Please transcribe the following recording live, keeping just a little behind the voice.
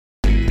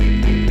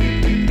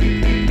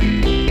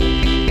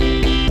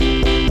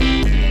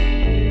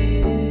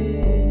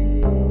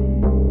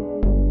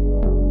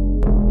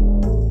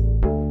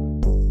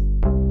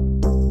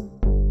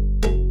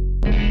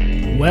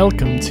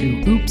Welcome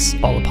to Oops,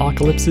 All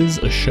Apocalypses,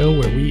 a show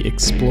where we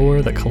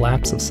explore the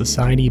collapse of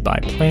society by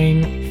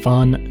playing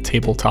fun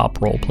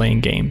tabletop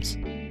role-playing games.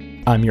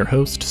 I'm your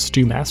host,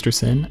 Stu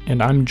Masterson,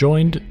 and I'm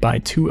joined by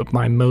two of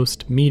my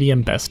most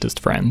medium bestest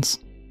friends.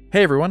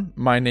 Hey everyone,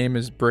 my name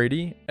is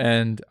Brady,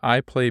 and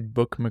I play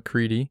Book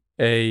McCready,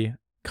 a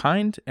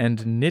kind and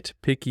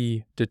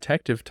nitpicky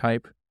detective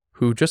type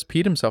who just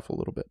peed himself a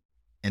little bit.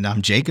 And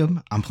I'm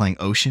Jacob. I'm playing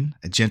Ocean,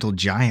 a gentle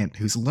giant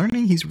who's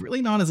learning he's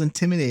really not as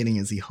intimidating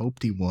as he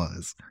hoped he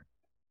was.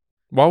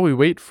 While we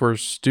wait for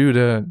Stu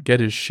to get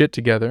his shit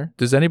together,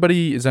 is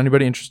anybody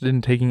interested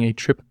in taking a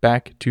trip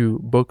back to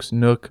Book's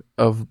Nook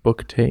of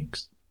Book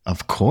Takes?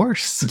 Of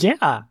course.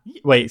 Yeah.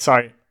 Wait,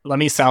 sorry. Let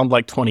me sound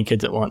like 20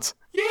 kids at once.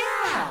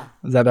 Yeah!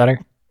 Is that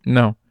better?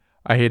 No,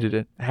 I hated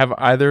it. Have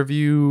either of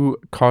you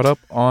caught up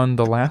on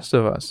The Last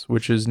of Us,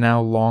 which is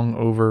now long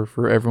over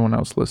for everyone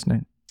else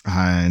listening?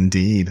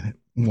 Indeed.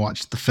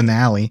 Watched the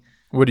finale.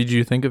 What did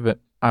you think of it?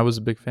 I was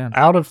a big fan.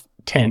 Out of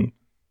 10.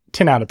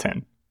 10 out of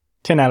 10.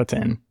 10 out of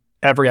 10.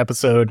 Every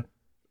episode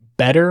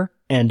better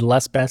and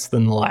less best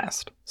than the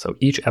last. So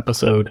each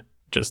episode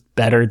just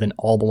better than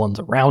all the ones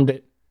around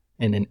it,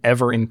 and an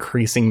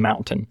ever-increasing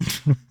mountain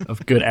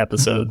of good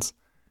episodes.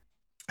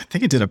 I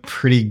think it did a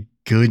pretty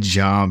good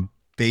job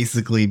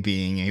basically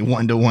being a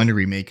one-to-one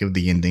remake of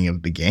the ending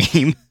of the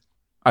game.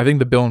 I think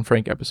the Bill and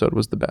Frank episode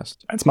was the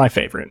best. That's my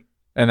favorite.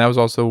 And that was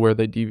also where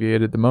they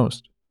deviated the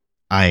most.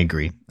 I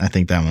agree. I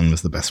think that one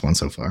was the best one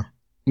so far.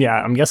 Yeah,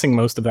 I'm guessing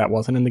most of that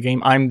wasn't in the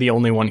game. I'm the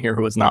only one here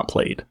who has not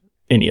played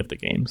any of the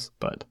games.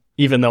 But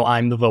even though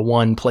I'm the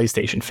one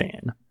PlayStation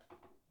fan,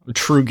 a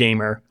true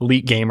gamer,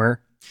 elite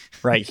gamer,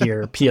 right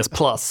here, PS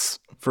Plus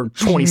for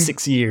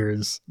 26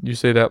 years. You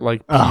say that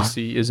like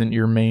PC isn't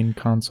your main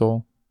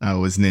console. I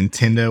was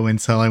Nintendo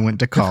until I went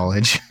to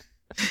college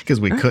because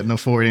we couldn't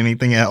afford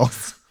anything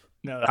else.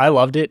 No, I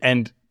loved it.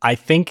 And I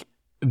think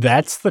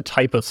that's the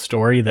type of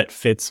story that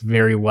fits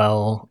very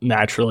well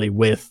naturally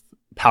with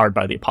Powered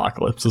by the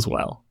Apocalypse as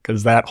well,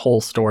 because that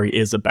whole story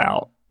is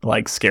about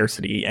like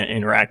scarcity and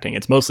interacting.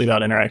 It's mostly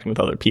about interacting with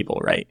other people,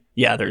 right?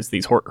 Yeah, there's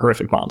these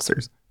horrific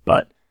monsters,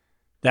 but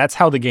that's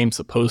how the game's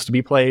supposed to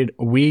be played.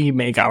 We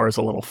make ours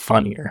a little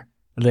funnier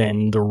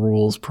than the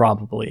rules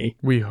probably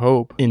we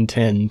hope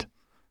intend,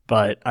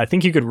 but I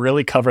think you could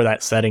really cover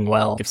that setting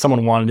well. If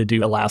someone wanted to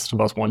do a Last of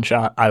Us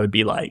one-shot, I would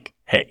be like,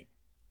 hey,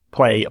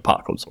 play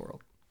Apocalypse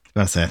World.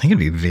 I think it'd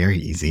be very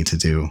easy to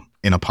do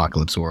in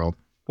Apocalypse World.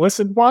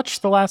 Listen, watch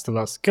The Last of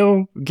Us.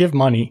 Go give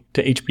money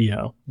to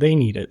HBO. They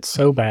need it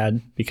so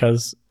bad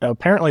because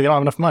apparently they don't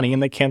have enough money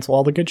and they cancel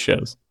all the good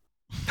shows.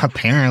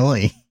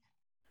 Apparently.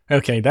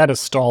 Okay, that has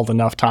stalled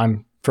enough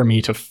time for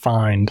me to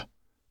find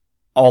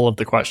all of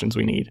the questions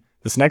we need.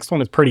 This next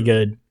one is pretty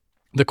good.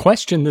 The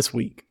question this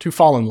week, to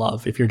fall in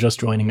love, if you're just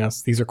joining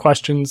us, these are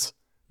questions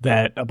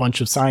that a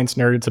bunch of science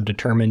nerds have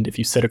determined if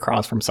you sit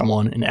across from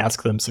someone and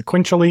ask them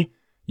sequentially,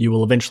 you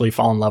will eventually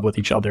fall in love with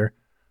each other,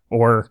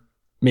 or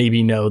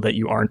maybe know that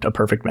you aren't a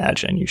perfect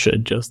match and you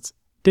should just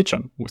ditch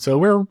them. So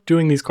we're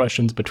doing these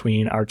questions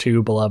between our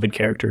two beloved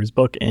characters,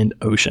 Book and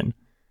Ocean.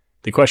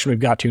 The question we've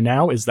got to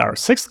now is our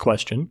sixth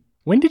question.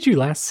 When did you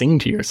last sing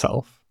to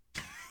yourself?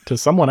 To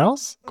someone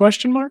else?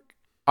 Question mark?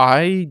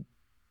 I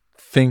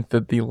think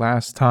that the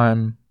last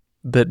time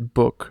that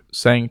Book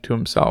sang to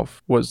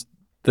himself was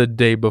the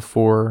day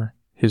before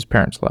his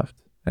parents left,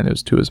 and it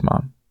was to his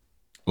mom.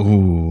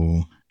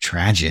 Ooh,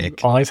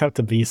 tragic. Always have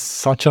to be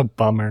such a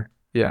bummer.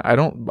 Yeah, I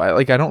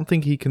don't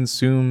think he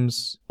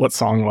consumes. What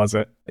song was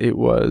it? It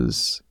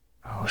was,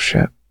 oh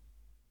shit.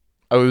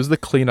 Oh, it was the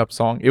cleanup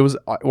song. It was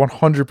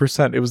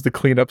 100%. It was the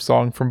cleanup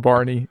song from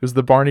Barney. It was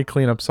the Barney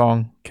cleanup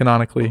song,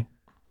 canonically.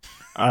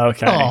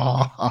 Okay.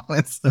 Oh,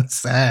 it's so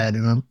sad.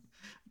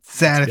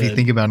 Sad if you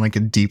think about it in like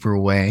a deeper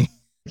way.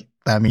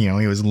 I mean,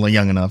 he was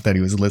young enough that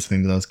he was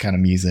listening to those kind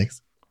of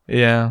musics.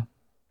 Yeah.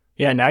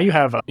 Yeah, now you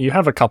have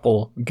a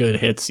couple good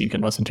hits you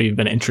can listen to. You've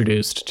been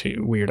introduced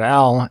to Weird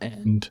Al,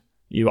 and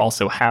you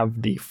also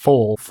have the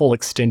full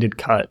extended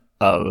cut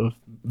of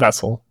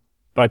Vessel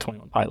by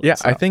 21 Pilots. Yeah,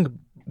 so. I think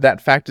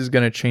that fact is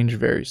going to change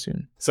very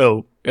soon.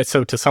 So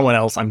to someone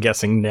else, I'm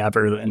guessing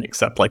never then,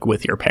 except like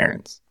with your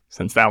parents,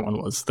 since that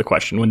one was the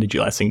question. When did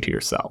you last sing to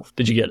yourself?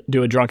 Did you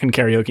do a drunken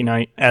karaoke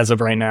night? As of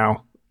right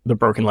now, the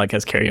Broken Leg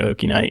has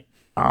karaoke night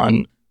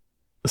on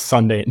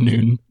Sunday at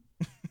noon.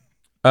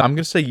 I'm going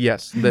to say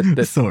yes.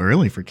 That's so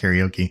early for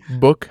karaoke.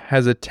 Book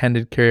has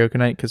attended karaoke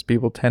night because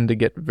people tend to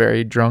get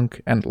very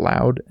drunk and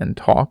loud and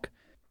talk.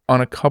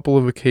 On a couple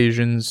of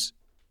occasions,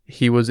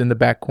 he was in the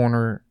back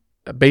corner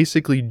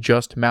basically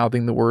just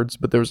mouthing the words,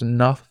 but there was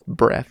enough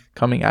breath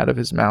coming out of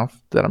his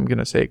mouth that I'm going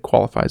to say it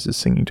qualifies as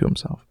singing to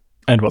himself.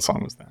 And what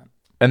song was that?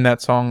 And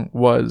that song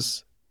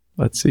was,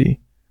 let's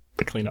see.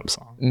 The cleanup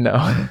song.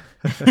 No.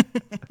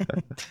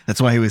 That's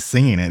why he was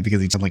singing it,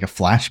 because he had like a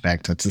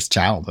flashback to his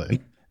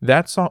childhood.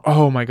 That song,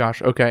 oh my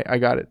gosh, okay, I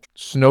got it.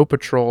 Snow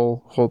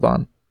Patrol, hold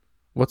on.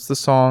 What's the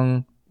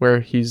song where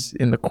he's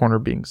in the corner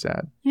being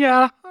sad?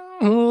 Yeah,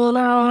 hold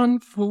on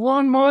for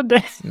one more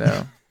day.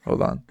 No,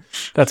 hold on.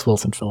 That's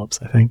Wilson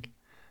Phillips, I think.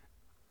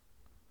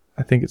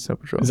 I think it's Snow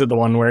Patrol. Is it the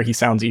one where he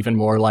sounds even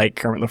more like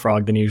Kermit the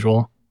Frog than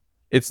usual?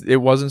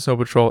 It wasn't Snow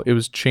Patrol. It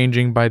was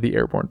Changing by the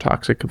Airborne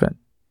Toxic Event.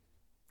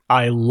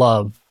 I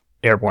love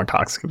Airborne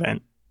Toxic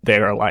Event. They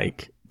are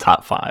like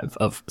top 5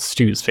 of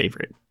Stu's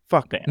favorite.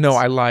 Fuck. bands. No,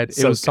 I lied.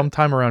 So it was good.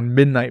 sometime around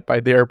midnight by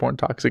the Airborne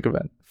Toxic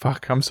Event.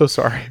 Fuck, I'm so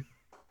sorry.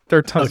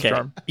 Third time's Okay,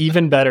 charm.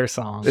 even better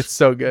song. It's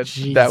so good.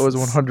 That was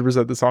Jesus.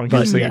 100% the song he But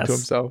was singing yes. to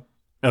himself.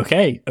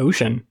 Okay,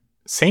 Ocean.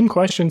 Same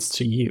questions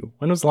to you.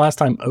 When was the last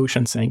time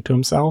Ocean sang to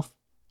himself?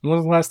 When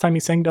was the last time he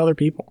sang to other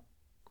people?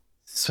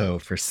 So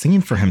for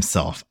singing for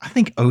himself, I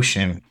think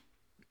Ocean,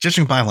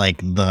 judging by like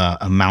the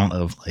amount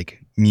of like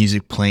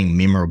music playing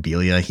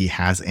memorabilia he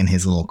has in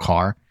his little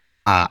car,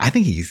 I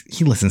think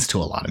he listens to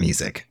a lot of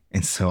music.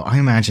 And so I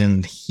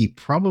imagine he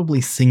probably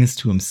sings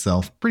to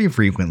himself pretty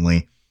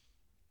frequently.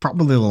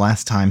 Probably the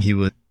last time he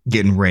was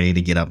getting ready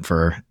to get up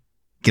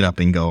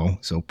and go.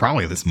 So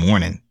probably this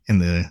morning in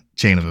the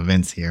chain of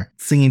events here.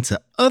 Singing to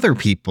other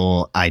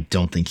people, I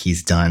don't think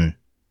he's done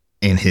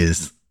in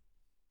his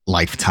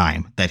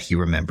lifetime that he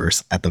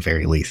remembers at the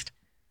very least.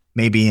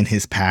 Maybe in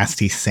his past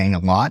he sang a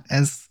lot,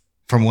 as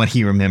from what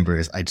he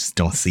remembers. I just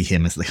don't see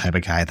him as the type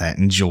of guy that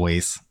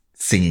enjoys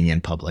singing in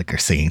public or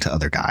singing to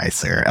other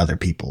guys or other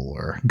people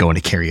or going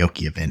to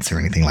karaoke events or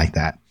anything like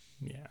that.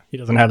 Yeah, he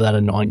doesn't have that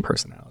annoying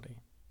personality.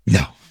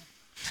 No.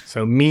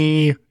 So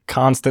me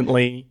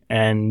constantly,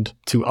 and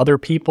to other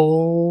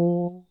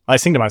people, I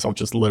sing to myself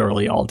just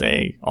literally all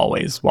day,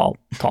 always, while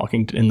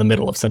talking in the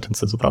middle of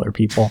sentences with other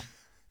people.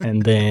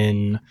 And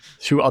then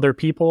to other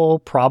people,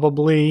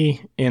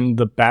 probably in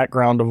the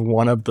background of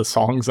one of the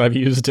songs I've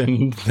used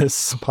in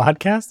this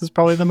podcast is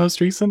probably the most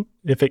recent.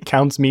 If it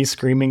counts me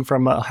screaming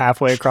from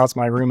halfway across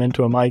my room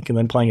into a mic and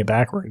then playing it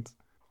backwards.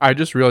 I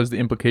just realized the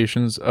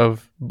implications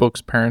of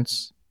Book's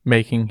parents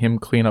making him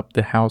clean up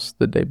the house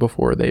the day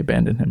before they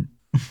abandoned him.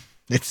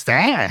 It's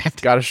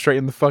that. Gotta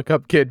straighten the fuck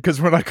up, kid,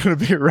 because we're not going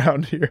to be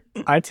around here.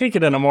 I take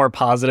it in a more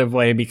positive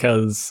way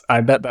because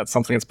I bet that's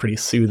something that's pretty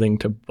soothing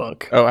to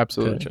Book. Oh, To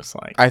absolutely. just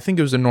like, I think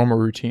it was a normal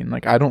routine.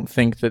 Like, I don't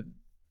think that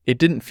it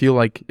didn't feel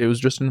like it was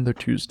just another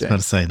Tuesday. I was about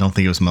to say, I don't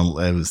think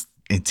it was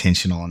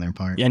intentional on their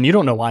part. yeah, and you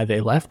don't know why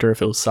they left or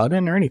if it was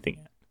sudden or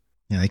anything.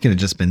 Yeah, they could have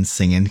just been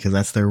singing because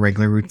that's their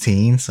regular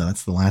routine. So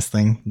that's the last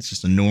thing. It's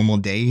just a normal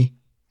day.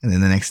 And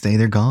then the next day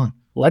they're gone.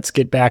 Let's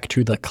get back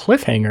to the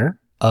cliffhanger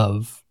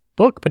of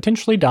Book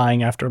potentially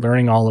dying after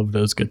learning all of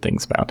those good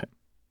things about him.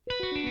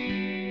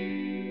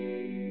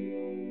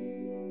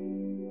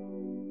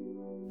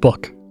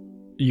 Book,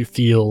 you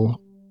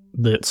feel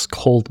this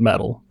cold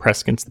metal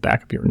pressed against the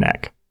back of your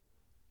neck.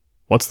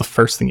 What's the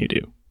first thing you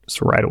do?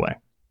 Just right away.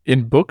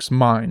 In Book's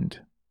mind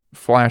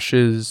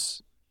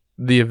flashes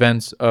the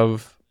events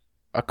of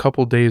a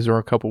couple days or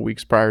a couple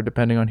weeks prior,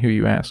 depending on who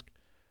you ask,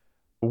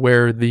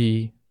 where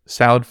the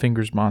Salad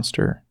Fingers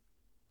monster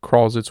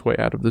crawls its way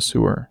out of the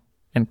sewer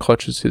and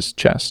clutches his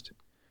chest.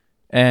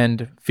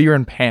 And fear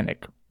and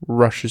panic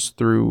rushes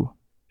through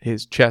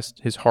his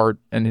chest, his heart,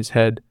 and his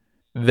head.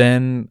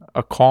 Then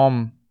a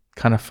calm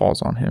kind of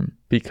falls on him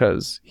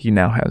because he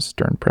now has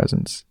stern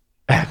presence.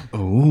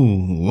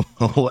 Ooh,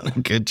 what a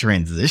good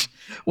transition.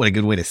 What a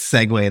good way to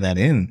segue that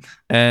in.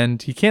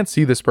 And he can't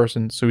see this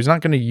person, so he's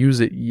not going to use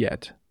it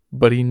yet.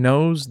 But he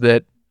knows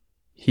that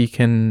he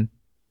can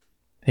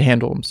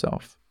handle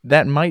himself.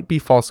 That might be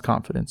false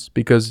confidence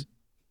because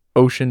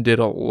Ocean did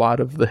a lot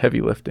of the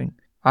heavy lifting.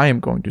 I am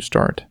going to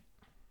start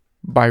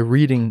by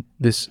reading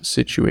this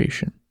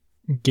situation.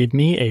 Give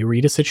me a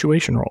read a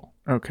situation roll.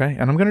 Okay,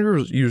 and I'm going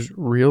to use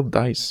real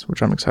dice,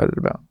 which I'm excited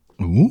about.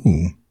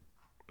 Ooh.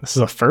 This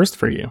is a first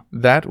for you.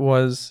 That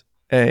was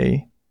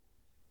a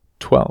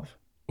 12.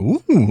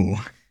 Ooh.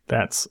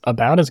 That's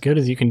about as good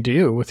as you can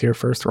do with your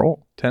first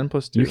roll. 10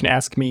 plus 2. You can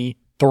ask me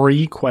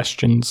 3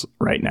 questions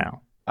right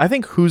now. I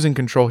think who's in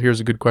control here is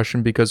a good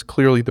question because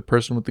clearly the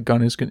person with the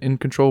gun is in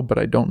control, but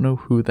I don't know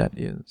who that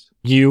is.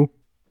 You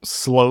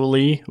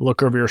slowly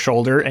look over your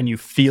shoulder and you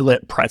feel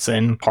it press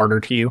in harder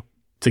to you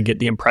to get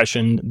the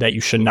impression that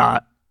you should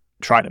not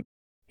try to.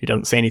 He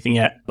doesn't say anything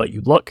yet, but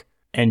you look,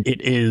 and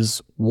it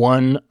is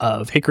one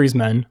of Hickory's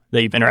men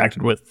that you've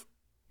interacted with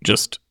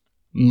just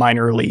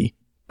minorly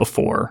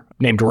before,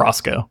 named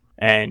Roscoe.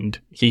 And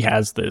he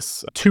has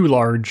this too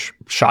large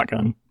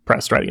shotgun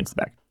pressed right against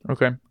the back.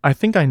 Okay. I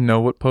think I know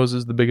what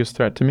poses the biggest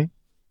threat to me.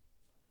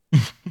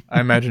 I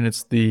imagine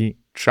it's the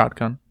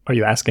shotgun. Are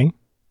you asking?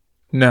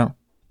 No.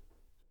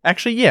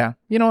 Actually, yeah.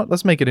 You know what?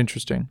 Let's make it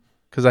interesting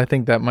because I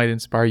think that might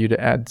inspire you to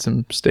add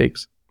some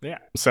stakes. Yeah.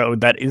 So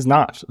that is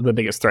not the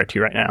biggest threat to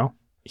you right now.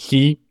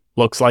 He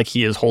looks like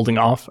he is holding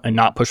off and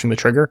not pushing the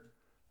trigger,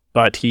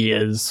 but he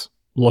is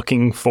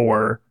looking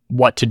for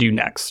what to do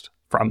next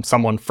from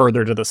someone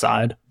further to the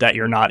side that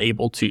you're not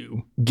able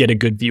to get a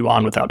good view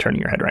on without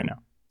turning your head right now.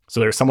 So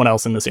there's someone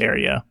else in this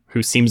area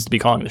who seems to be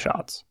calling the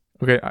shots.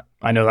 Okay.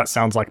 I know that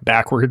sounds like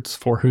backwards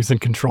for who's in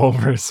control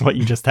versus what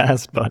you just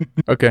asked, but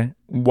Okay.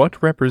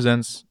 What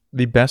represents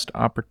the best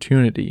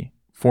opportunity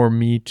for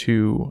me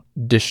to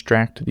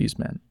distract these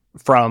men?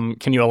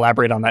 can you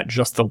elaborate on that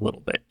just a little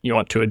bit? You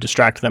want to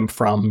distract them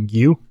from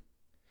you?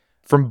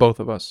 From both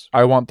of us.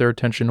 I want their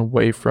attention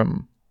away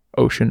from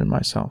Ocean and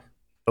myself.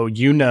 So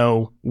you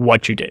know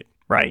what you did,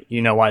 right?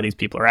 You know why these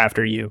people are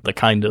after you, the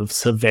kind of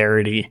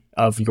severity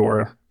of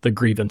the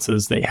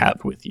grievances they have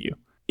with you.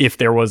 If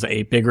there was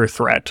a bigger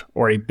threat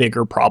or a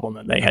bigger problem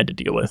that they had to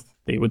deal with,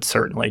 they would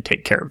certainly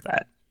take care of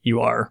that. You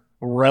are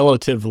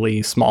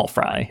relatively small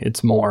fry.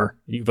 It's more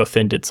you've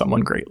offended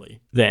someone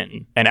greatly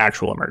than an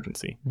actual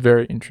emergency.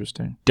 Very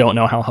interesting. Don't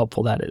know how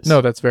helpful that is.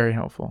 No, that's very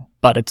helpful.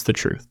 But it's the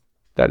truth.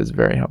 That is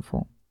very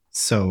helpful.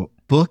 So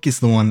Book is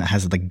the one that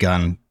has the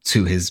gun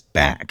to his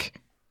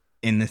back.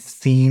 In the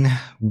scene,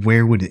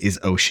 is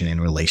Ocean in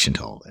relation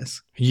to all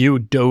this? You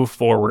dove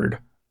forward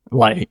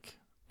like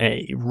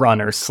a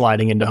runner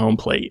sliding into home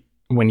plate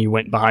when you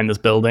went behind this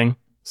building.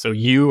 So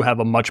you have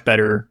a much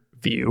better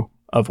view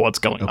of what's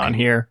going on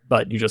here,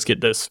 but you just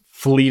get this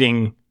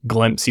fleeting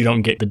glimpse. You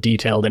don't get the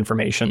detailed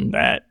information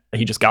that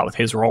he just got with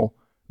his role,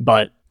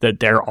 but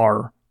that there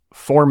are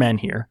 4 men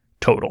here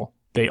total.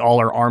 They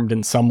all are armed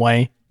in some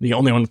way. The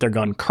only one with their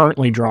gun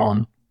currently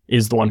drawn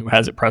is the one who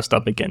has it pressed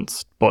up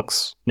against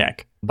Book's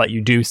neck. But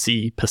you do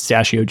see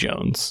Pistachio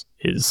Jones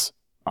is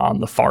on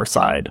the far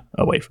side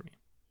away from you.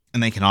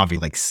 And they can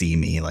obviously see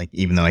me,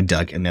 even though I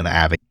dug into the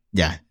alley.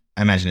 Yeah,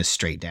 I imagine it's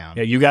straight down.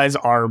 Yeah, you guys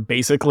are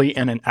basically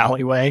in an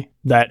alleyway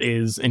that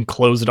is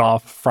enclosed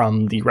off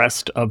from the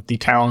rest of the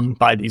town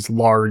by these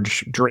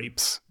large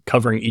drapes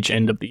covering each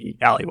end of the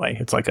alleyway.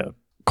 It's like a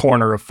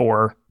corner of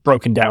 4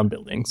 broken down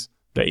buildings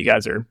that you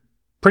guys are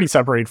pretty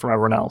separated from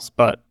everyone else,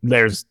 but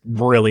there's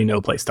really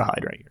no place to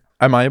hide right here.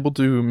 Am I able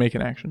to make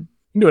an action?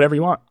 You can do whatever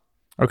you want.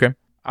 Okay.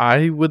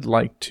 I would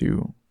like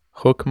to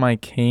hook my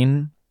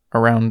cane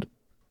around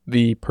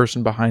the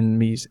person behind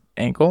me's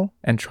ankle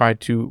and try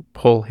to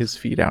pull his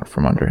feet out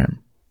from under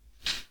him.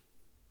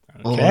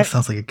 Okay. Oh, that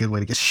sounds like a good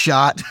way to get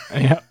shot.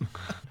 Yeah.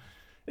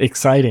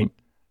 Exciting.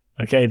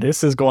 Okay,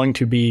 this is going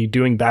to be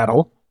doing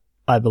battle,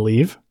 I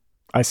believe.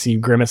 I see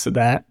Grimace at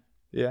that.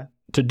 Yeah.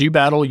 To do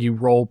battle, you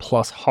roll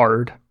plus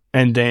hard,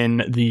 and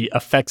then the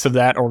effects of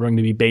that are going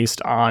to be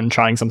based on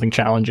trying something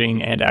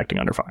challenging and acting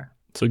under fire.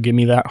 So give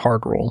me that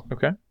hard roll.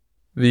 Okay.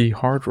 The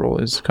hard roll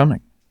is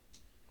coming.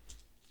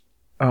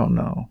 Oh,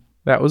 no.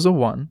 That was a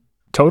 1.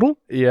 Total?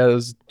 Yeah, it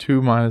was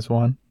 2 minus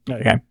 1.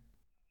 Okay.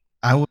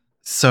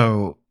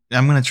 So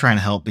I'm going to try and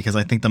help because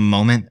I think the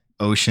moment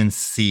Ocean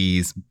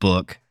sees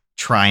Book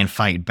try and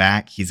fight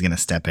back, he's going to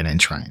step in and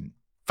try and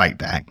fight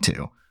back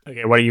too.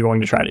 Okay, what are you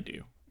going to try to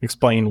do?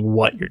 Explain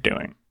what you're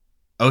doing.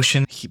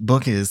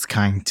 Book is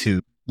kind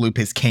to loop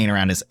his cane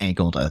around his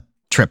ankle to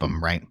trip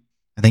him, right?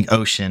 I think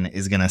Ocean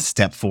is going to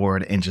step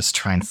forward and just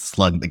try and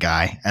slug the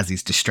guy as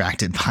he's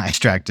distracted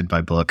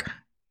by Book.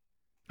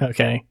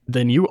 Okay,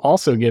 then you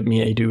also give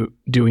me a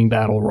doing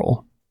battle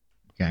roll.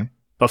 Okay.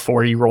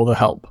 Before you roll the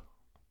help.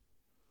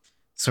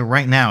 So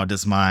right now,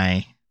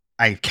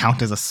 I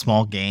count as a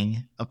small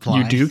gain apply?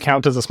 You do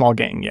count as a small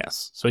gain,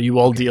 yes. So you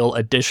will deal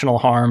additional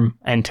harm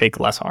and take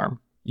less harm.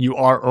 You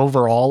are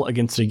overall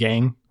against a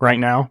gang right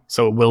now,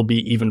 so it will be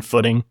even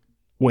footing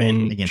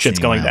when Against shit's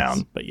going anyone else.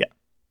 down. But yeah.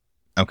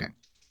 Okay.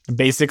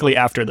 Basically,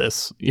 after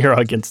this, you're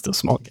against a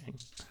small gang.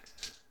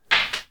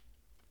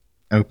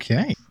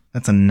 Okay.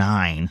 That's a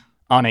 9.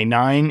 On a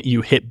 9,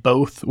 you hit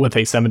both with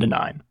a 7 to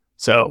 9.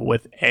 So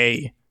with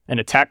an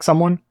attack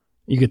someone,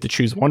 you get to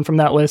choose one from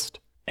that list.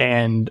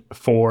 And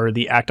for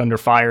the act under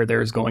fire,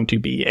 there's going to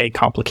be a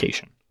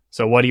complication.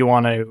 So what do you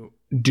want to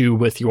do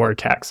with your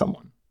attack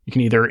someone? You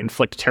can either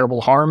inflict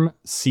terrible harm,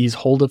 seize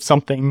hold of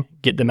something,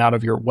 get them out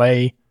of your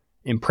way,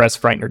 impress,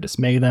 frighten, or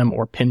dismay them,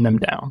 or pin them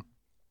down.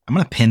 I'm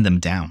going to pin them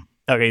down.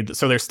 Okay,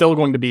 so there's still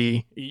going to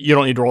be, you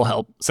don't need to roll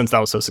help since that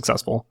was so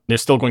successful.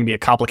 There's still going to be a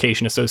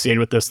complication associated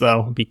with this,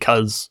 though,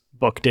 because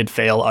Book did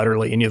fail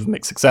utterly and you have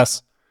mixed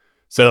success.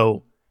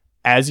 So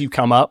as you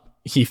come up,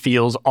 he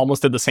feels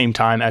almost at the same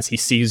time as he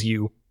sees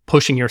you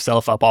pushing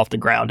yourself up off the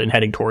ground and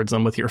heading towards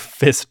him with your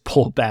fist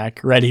pulled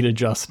back, ready to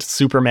just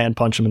Superman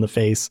punch him in the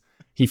face.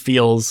 He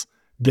feels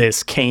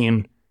this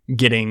cane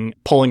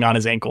pulling on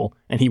his ankle,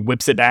 and he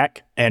whips it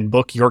back, and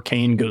Book, your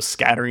cane goes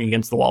scattering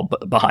against the wall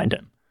behind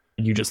him.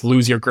 You just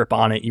lose your grip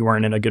on it. You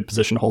weren't in a good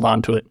position to hold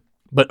on to it.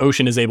 But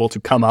Ocean is able to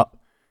come up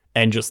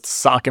and just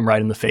sock him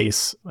right in the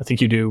face. I think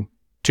you do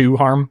 2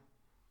 harm.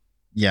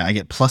 Yeah, I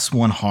get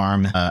 +1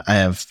 harm. I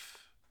have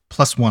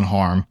 +1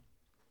 harm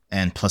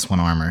and +1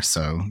 armor.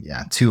 So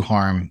yeah, 2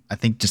 harm. I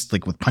think just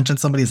with punching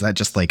somebody, is that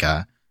just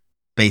a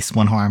base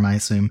 1 harm, I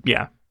assume?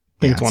 Yeah. I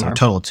think it's 1 so harm.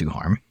 Total 2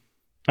 harm.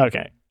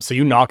 Okay. So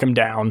you knock him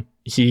down.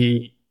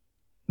 You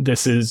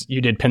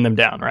did pin them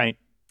down, right?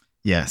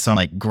 Yeah, so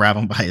I'm grab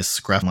him by his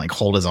scruff and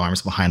hold his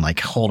arms behind,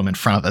 hold him in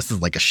front of us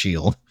as a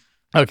shield.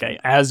 Okay.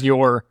 As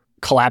you're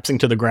collapsing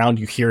to the ground,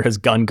 you hear his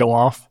gun go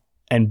off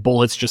and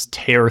bullets just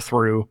tear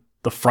through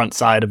the front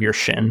side of your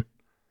shin.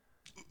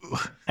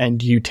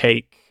 And you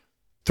take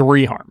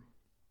 3 harm.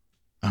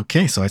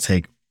 Okay, so I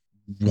take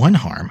 1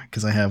 harm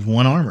because I have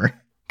 1 armor.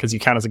 Because you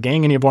count as a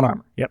gang and you have 1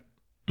 armor. Yep.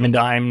 And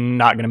I'm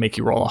not going to make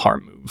you roll a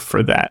harm move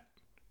for that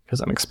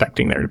because I'm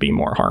expecting there to be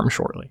more harm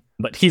shortly.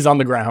 But he's on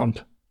the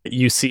ground.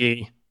 You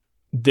see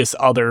this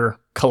other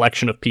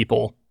collection of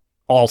people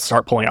all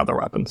start pulling out their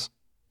weapons.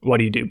 What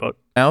do you do, Boat?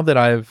 Now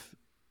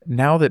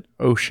that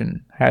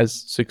Ocean has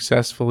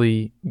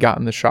successfully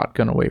gotten the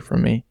shotgun away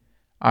from me,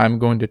 I'm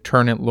going to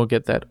turn and look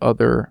at that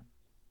other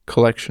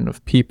collection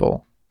of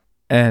people,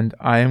 and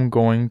I am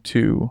going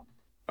to...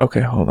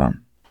 Okay, hold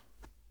on.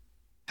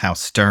 How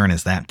stern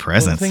is that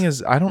presence? Well, the thing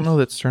is, I don't know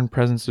that stern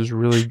presence is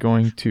really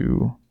going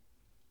to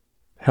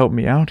help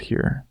me out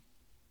here.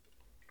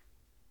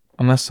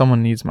 Unless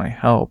someone needs my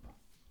help.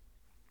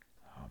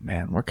 Oh,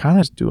 man, we're kind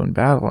of doing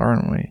battle,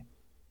 aren't we?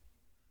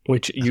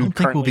 Which you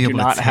currently do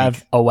not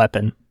have a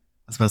weapon.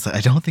 I was about to say,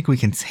 I don't think we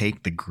can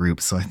take the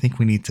group, so I think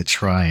we need to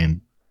try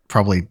and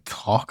probably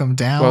talk them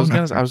down.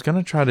 Well, I was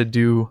gonna try to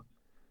do...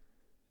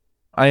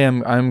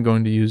 I'm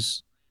going to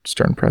use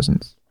stern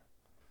presence.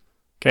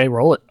 Okay,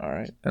 roll it. All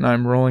right. And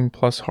I'm rolling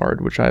plus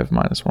hard, which I have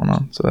 -1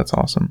 on, so that's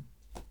awesome.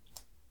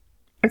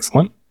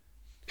 Excellent.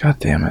 God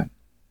damn it.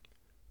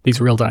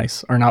 These real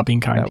dice are not being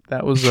kind.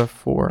 That was a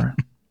 4.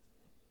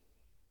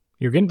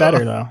 You're getting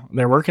better, though.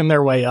 They're working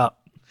their way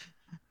up.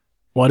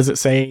 What does it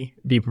say?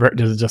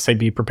 Does it just say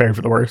be prepared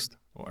for the worst?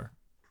 Or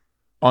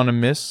on a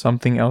miss,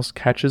 something else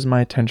catches my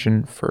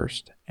attention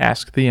first.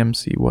 Ask the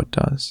MC what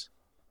does.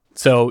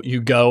 So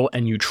you go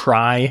and you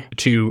try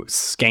to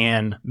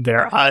scan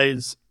their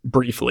eyes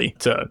briefly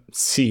to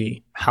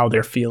see how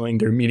they're feeling,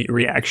 their immediate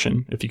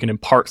reaction, if you can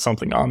impart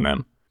something on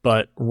them.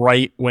 But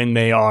right when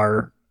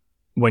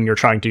you're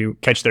trying to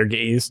catch their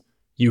gaze,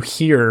 you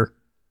hear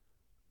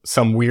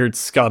some weird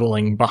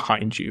scuttling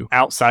behind you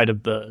outside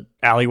of the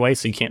alleyway,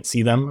 so you can't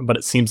see them, but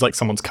it seems like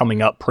someone's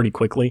coming up pretty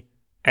quickly,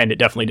 and it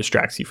definitely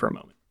distracts you for a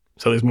moment.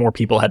 So there's more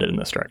people headed in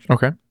this direction.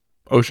 Okay.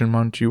 Ocean,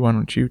 why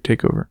don't you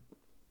take over?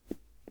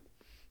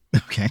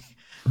 Okay.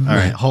 All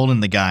right. Holding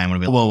the guy. I'm going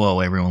to be, whoa,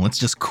 everyone. Let's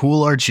just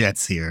cool our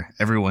jets here.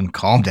 Everyone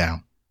calm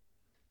down.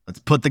 Let's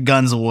put the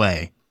guns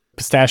away.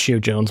 Pistachio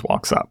Jones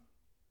walks up.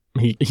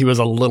 He was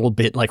a little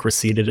bit like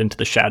receded into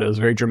the shadows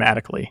very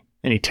dramatically,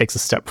 and he takes a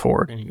step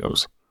forward and he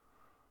goes,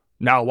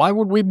 "Now, why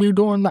would we be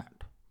doing that?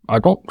 I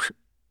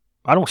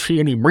don't see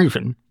any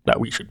reason that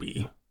we should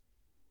be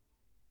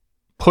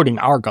putting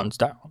our guns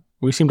down.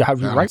 We seem to have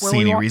you right where we I don't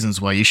see any are.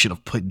 reasons why you should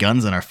have put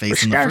guns in our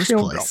face in the first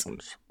place.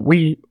 Jones,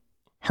 we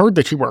heard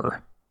that you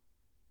were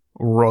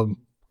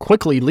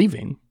quickly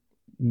leaving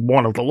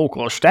one of the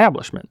local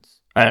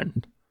establishments,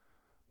 and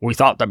we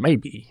thought that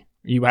maybe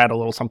you had a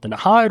little something to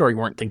hide or you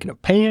weren't thinking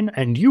of paying,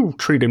 and you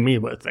treated me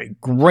with a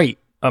great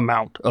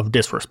amount of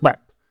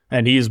disrespect."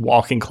 And he's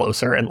walking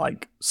closer and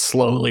like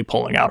slowly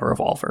pulling out a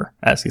revolver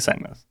as he's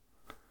saying this.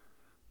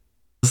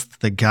 Does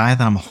the guy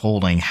that I'm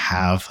holding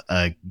have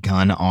a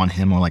gun on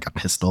him or like a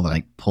pistol that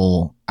I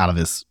pull out of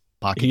his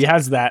pocket? He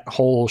has that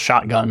whole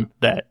shotgun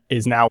that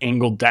is now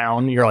angled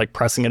down. You're like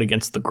pressing it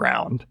against the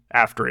ground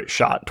after it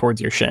shot towards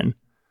your shin.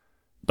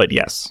 But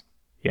yes,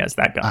 he has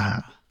that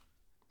gun.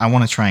 I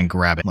want to try and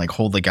grab it, like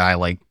hold the guy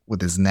like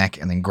with his neck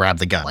and then grab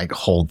the gun, like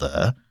hold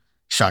the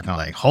shotgun,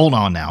 like hold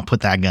on now,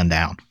 put that gun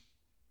down.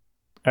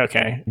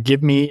 Okay,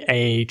 give me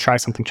a try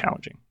something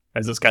challenging,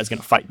 as this guy's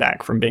going to fight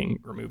back from being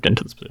removed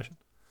into this position.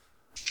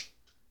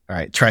 All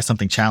right, try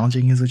something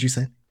challenging is what you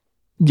said?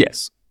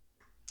 Yes.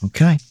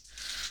 Okay.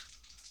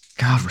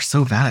 God, we're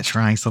so bad at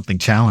trying something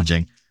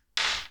challenging.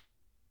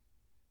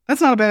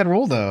 That's not a bad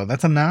roll, though.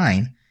 That's a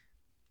 9.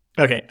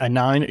 Okay, a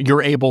 9.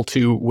 You're able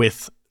to,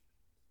 with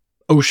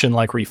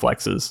ocean-like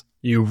reflexes,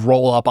 you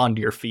roll up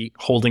onto your feet,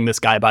 holding this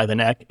guy by the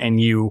neck,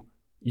 and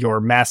your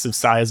massive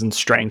size and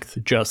strength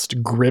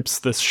just grips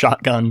this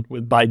shotgun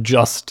by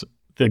just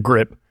the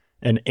grip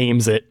and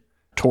aims it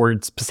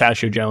towards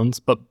Pistachio Jones.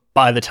 But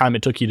by the time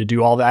it took you to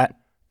do all that,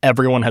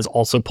 everyone has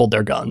also pulled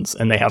their guns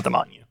and they have them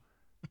on you.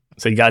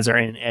 So you guys are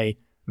in a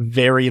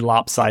very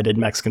lopsided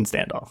Mexican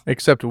standoff.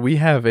 Except we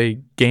have a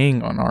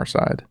gang on our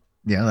side.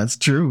 Yeah, that's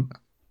true.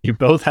 You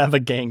both have a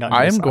gang on your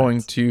I am sides.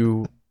 going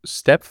to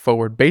step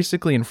forward,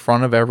 basically in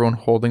front of everyone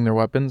holding their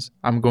weapons.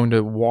 I'm going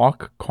to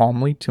walk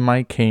calmly to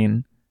my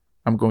cane.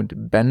 I'm going to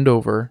bend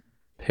over,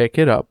 pick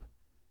it up,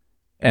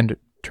 and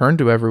turn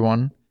to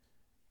everyone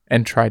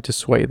and try to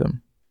sway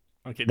them.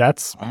 Okay,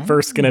 that's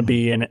first going to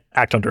be an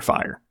act under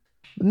fire.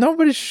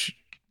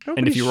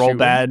 And if you roll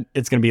bad,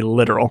 it's going to be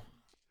literal.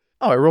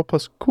 Oh, I roll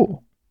plus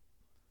cool.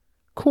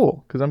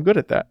 Cool, because I'm good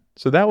at that.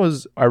 So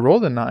I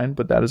rolled a 9,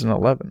 but that is an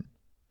 11.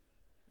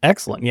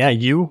 Excellent. Yeah,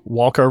 you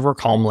walk over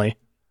calmly.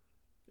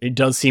 It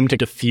does seem to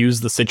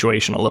diffuse the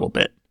situation a little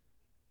bit.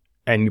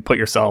 And you put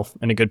yourself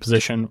in a good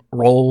position.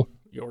 Roll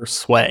your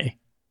sway.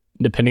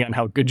 Depending on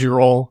how good you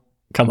roll,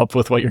 come up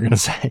with what you're going to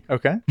say.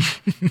 Okay.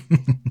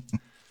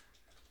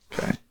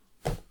 Okay.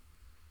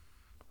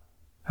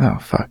 Oh,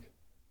 fuck.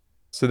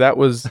 So that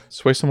was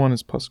sway someone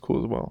is plus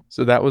cool as well.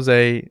 So that was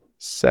a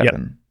 7. Yep.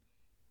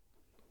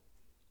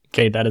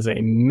 Okay, that is a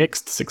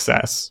mixed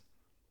success.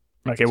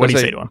 Okay, what do you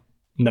say to him?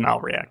 And then I'll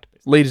react.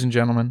 Ladies and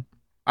gentlemen,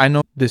 I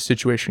know this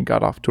situation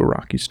got off to a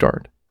rocky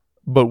start,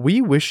 but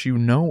we wish you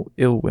no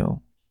ill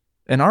will.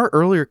 In our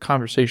earlier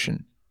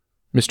conversation,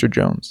 Mr.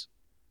 Jones,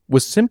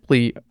 was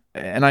simply,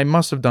 and I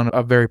must have done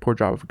a very poor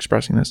job of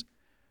expressing this,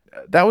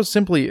 that was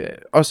simply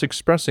us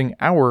expressing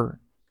our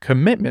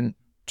commitment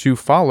to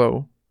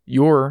follow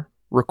your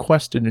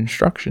requested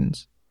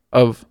instructions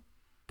of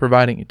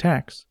providing a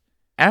tax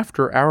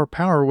after our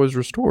power was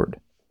restored.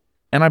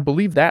 And I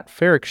believe that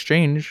fair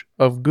exchange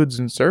of goods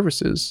and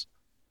services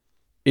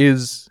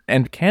is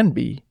and can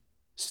be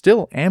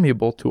still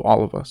amiable to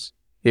all of us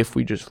if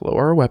we just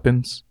lower our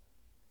weapons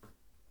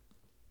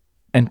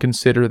and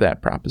consider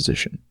that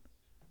proposition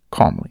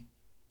calmly.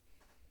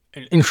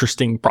 An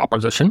interesting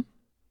proposition.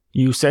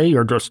 You say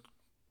you're just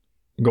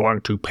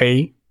going to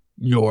pay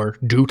your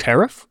due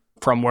tariff?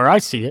 From where I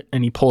see it,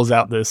 and he pulls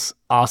out this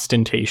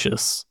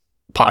ostentatious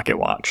pocket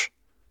watch.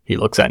 He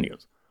looks at it and he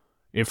goes,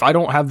 if I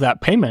don't have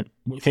that payment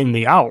within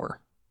the hour,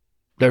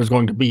 there's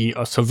going to be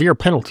a severe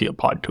penalty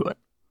applied to it.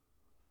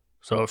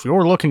 So if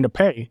you're looking to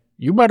pay,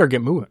 you better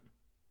get moving.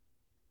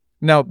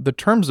 Now, the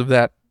terms of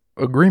that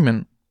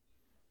agreement,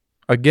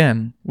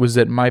 again, was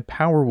that my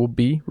power will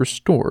be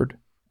restored,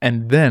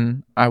 and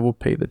then I will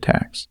pay the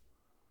tax.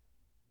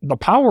 The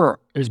power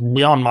is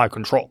beyond my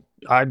control.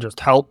 I just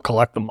help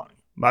collect the money.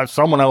 That's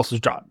someone else's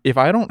job. If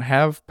I don't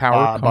have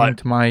power coming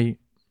to my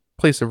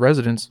place of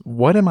residence,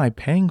 what am I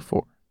paying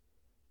for?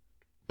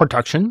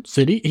 Protection,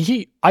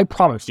 city. I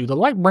promise you, the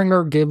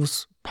Lightbringer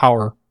gives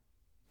power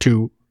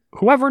to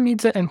whoever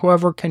needs it and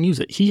whoever can use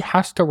it. He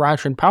has to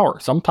ration power.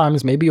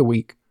 Sometimes, maybe a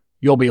week,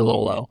 you'll be a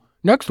little low.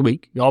 Next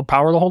week, you'll have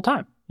power the whole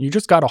time. You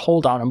just got to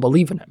hold on and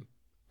believe in him.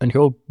 And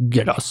he'll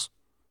get us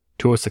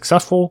to a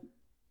successful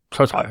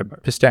society.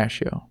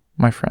 Pistachio,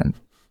 my friend.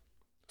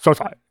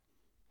 Society.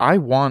 I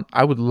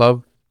would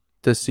love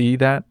to see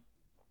that,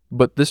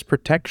 but this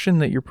protection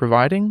that you're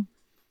providing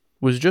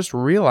was just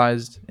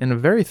realized in a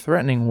very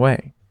threatening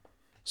way.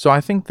 So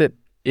I think that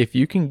if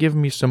you can give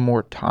me some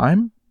more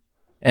time,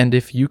 and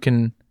if you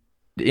can,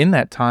 in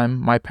that time,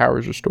 my power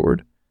is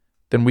restored,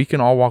 then we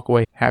can all walk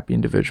away happy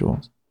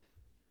individuals.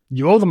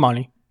 You owe the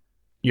money.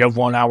 You have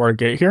 1 hour to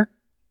get here.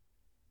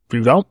 If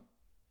you don't,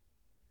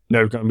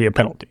 there's going to be a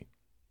penalty.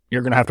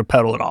 You're going to have to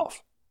pedal it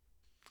off.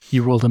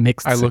 You rolled a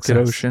mixed success. I look at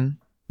Ocean,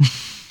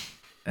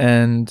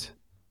 and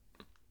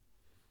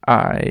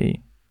I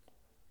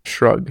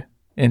shrug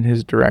in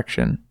his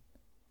direction,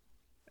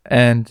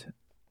 and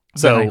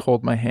then I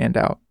hold my hand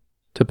out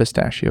to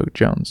Pistachio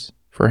Jones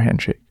for a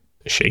handshake.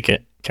 Shake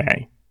it.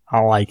 Okay. I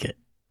like it.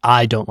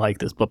 I don't like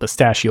this, but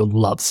Pistachio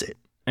loves it.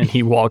 And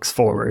he walks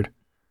forward.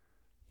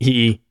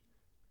 He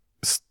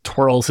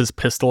twirls his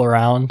pistol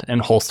around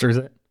and holsters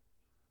it,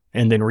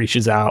 and then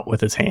reaches out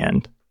with his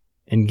hand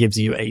and gives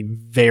you a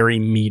very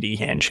meaty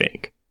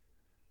handshake.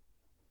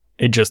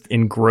 It just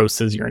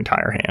engrosses your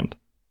entire hand.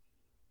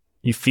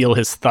 You feel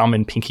his thumb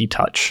and pinky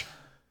touch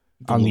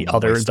on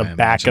the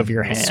back of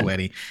your hand.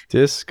 Sweaty.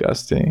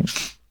 Disgusting.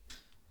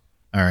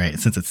 All right.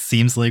 Since it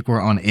seems like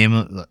we're on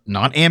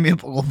not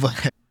amiable,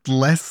 but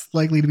less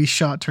likely to be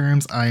shot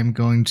terms, I am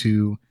going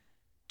to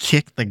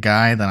kick the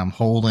guy that I'm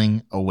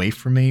holding away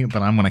from me,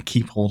 but I'm going to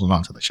keep holding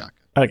on to the shotgun.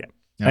 Okay.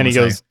 And he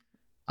goes,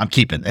 I'm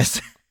keeping this.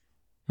 He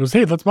goes,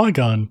 hey, that's my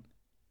gun.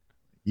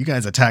 You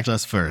guys attacked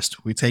us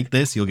first. We take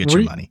this, you'll get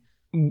your money.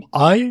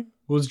 I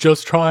was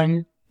just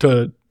trying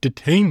to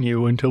detain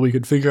you until we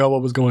could figure out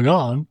what was going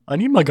on. I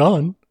need my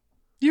gun.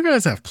 You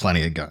guys have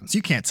plenty of guns.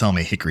 You can't tell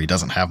me Hickory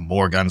doesn't have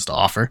more guns to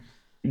offer.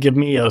 Give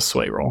me a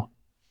sway roll.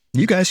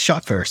 You guys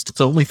shot first.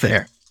 It's only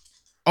fair.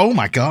 Oh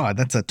my god,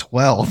 that's a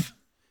 12.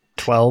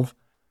 12?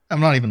 I'm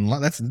not even...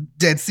 That's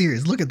dead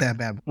serious. Look at that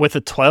bad boy. With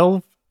a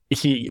 12,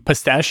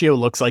 Pistachio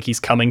looks like he's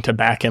coming to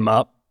back him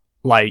up,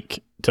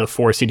 like to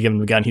force you to give him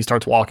the gun. He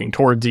starts walking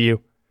towards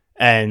you,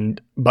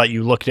 but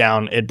you look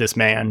down at this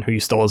man who you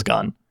stole his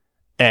gun,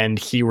 and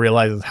he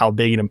realizes how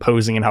big and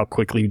imposing and how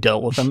quickly you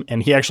dealt with him,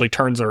 and he actually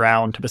turns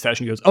around to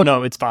Pistachio and goes, oh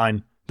no, it's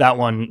fine. That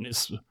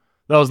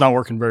was not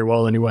working very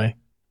well anyway.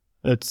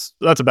 That's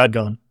a bad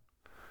gun.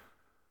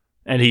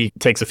 And he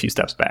takes a few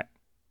steps back.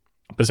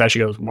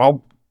 Pistachio goes,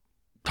 well,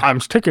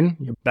 time's ticking.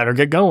 You better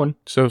get going.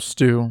 So,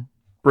 Stu,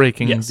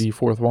 breaking the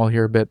fourth wall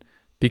here a bit,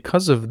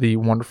 because of the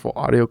wonderful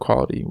audio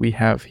quality we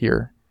have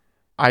here,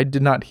 I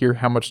did not hear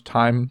how much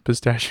time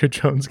Pistachio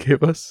Jones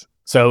gave us.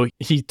 So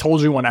he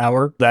told you 1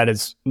 hour. That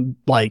is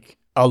like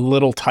a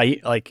little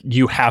tight. Like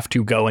you have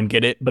to go and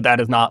get it, but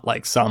that is not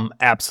like some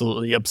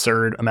absolutely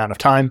absurd amount of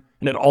time.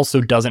 And it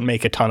also doesn't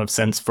make a ton of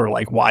sense for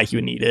like why he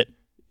would need it.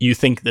 You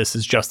think this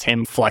is just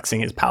him flexing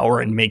his power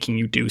and making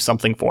you do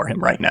something for him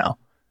right now.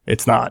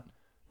 It's not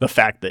the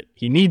fact that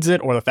he needs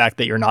it or the fact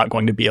that you're not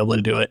going to be able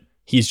to do it.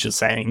 He's just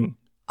saying,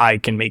 I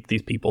can make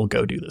these people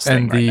go do this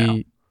thing right now. And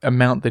the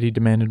amount that he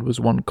demanded was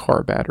 1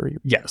 car battery.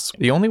 Yes.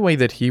 The only way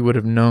that he would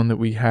have known that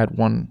we had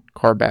 1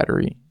 car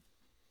battery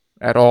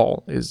at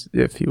all is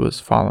if he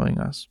was following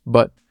us.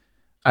 But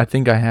I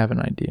think I have an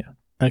idea.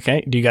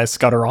 Okay. Do you guys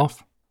scutter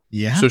off?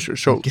 Yeah.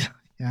 So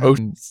yeah.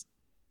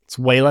 It's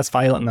way less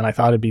violent than I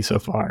thought it'd be so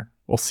far.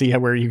 We'll see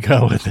where you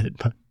go with it.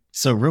 But.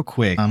 So real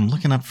quick, I'm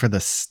looking up for the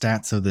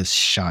stats of this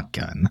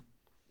shotgun.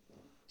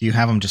 Do you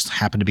have them just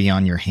happen to be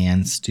on your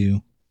hands,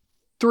 Stu?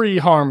 3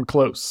 harm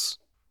close.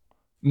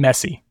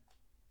 Messy.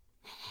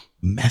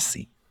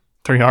 3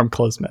 harm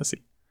close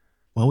messy.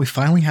 Well, we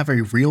finally have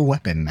a real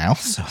weapon now,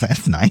 so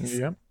that's nice.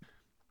 Yep.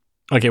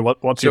 Okay,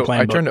 what's your So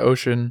plan? I turn to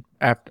Ocean.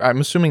 After I'm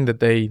assuming that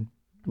they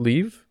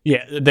leave.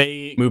 Yeah,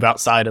 they move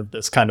outside of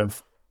this kind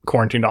of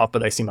quarantined off, but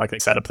they seem like they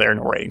set up there and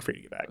are waiting for you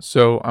to get back.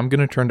 So I'm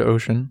gonna turn to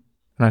Ocean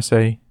and I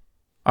say,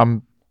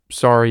 I'm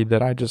sorry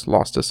that I just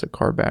lost us a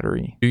car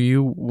battery. Do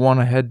you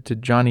want to head to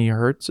Johnny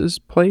Hertz's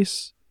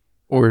place,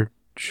 or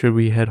should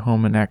we head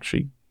home and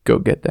actually go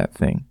get that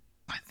thing?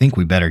 I think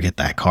we better get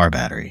that car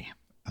battery.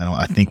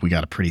 I think we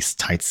got a pretty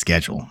tight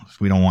schedule. If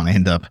we don't want to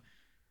end up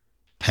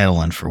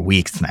pedaling for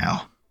weeks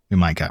now, we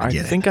might gotta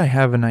get it. I think I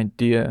have an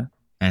idea.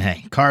 And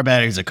hey, car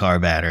battery's a car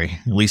battery.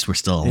 At least we're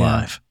still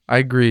alive. I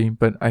agree,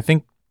 but I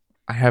think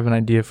I have an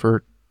idea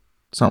for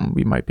something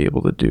we might be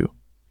able to do.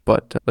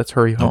 But let's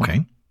hurry home.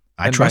 Okay.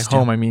 I and trust by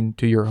home, you. I mean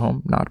to your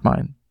home, not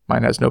mine.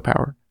 Mine has no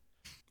power.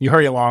 You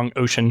hurry along,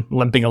 Ocean,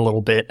 limping a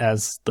little bit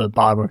as the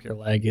bottom of your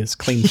leg is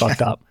clean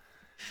fucked up.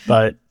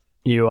 But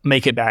you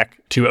make it back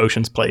to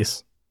Ocean's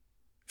place.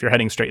 If you're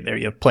heading straight there,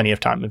 you have plenty of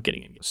time of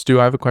getting in. Stu,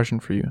 I have a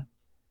question for you.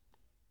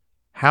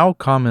 How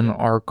common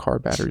are car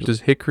batteries?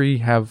 Does Hickory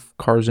have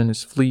cars in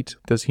his fleet?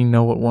 Does he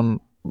know what one?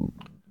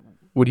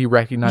 Would he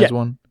recognize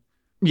one?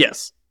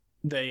 Yes,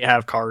 they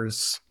have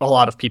cars. A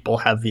lot of people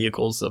have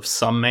vehicles of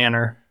some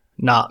manner.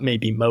 Not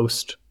maybe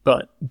most,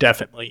 but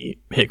definitely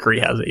Hickory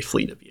has a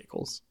fleet of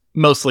vehicles.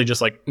 Mostly just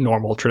like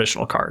normal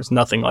traditional cars.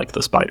 Nothing like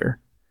the Spider.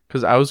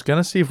 Because I was going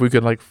to see if we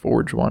could like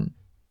forge one.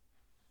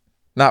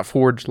 Not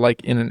forge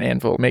like in an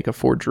anvil, make a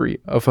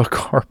forgery of a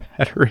car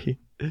battery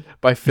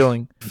by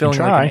filling like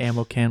an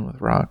ammo can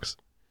with rocks.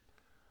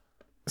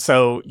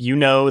 So you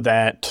know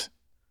that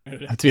it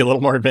would have to be a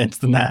little more advanced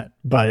than that,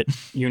 but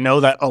you know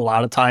that a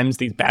lot of times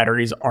these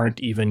batteries aren't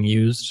even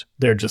used.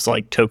 They're just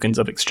like tokens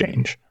of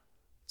exchange.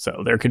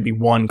 So there could be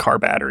one car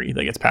battery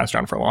that gets passed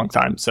around for a long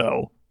time.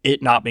 So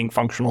it not being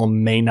functional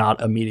may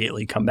not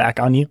immediately come back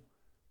on you,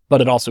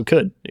 but it also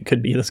could. It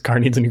could be this car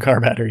needs a new car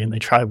battery and they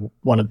try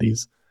one of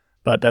these.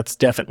 But that's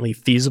definitely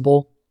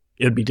feasible.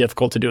 It would be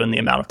difficult to do in the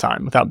amount of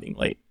time without being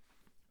late.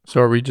 So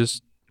are we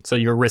just... So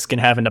you're risking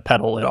having to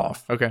pedal it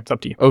off. Okay. It's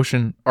up to you.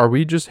 Ocean, are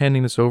we just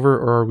handing this over,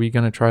 or are we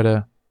going to try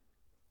to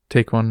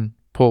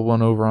pull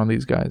one over on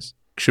these guys?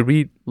 Should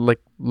we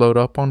like load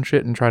up on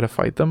shit and try to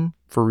fight them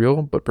for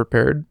real, but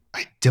prepared?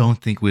 I don't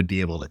think we'd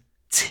be able to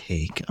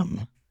take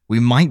them.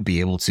 We might be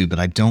able to, but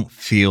I don't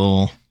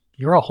feel...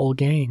 You're a whole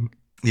gang.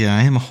 Yeah,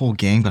 I am a whole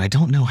gang, but I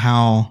don't know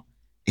how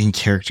in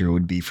character it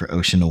would be for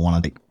Ocean to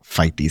want to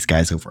fight these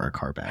guys over our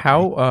car battery.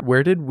 How,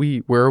 where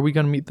are we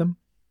going to meet them?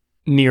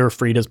 Near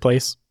Frida's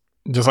place.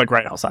 Just like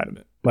right outside of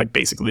it. Like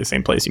basically the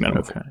same place you met him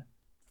before. Okay.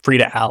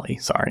 Frida Alley.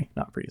 Sorry,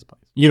 not Frida's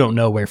place. You don't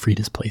know where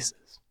Frida's place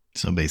is.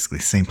 So basically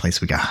same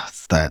place we got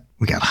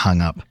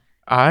hung up.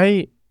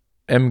 I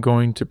am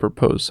going to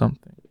propose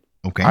something.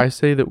 Okay. I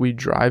say that we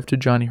drive to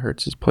Johnny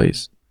Hertz's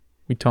place.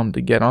 We tell him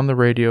to get on the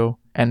radio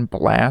and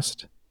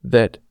blast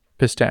that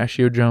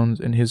Pistachio Jones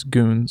and his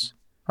goons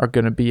are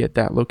going to be at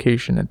that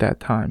location at that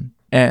time.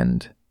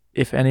 And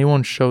if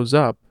anyone shows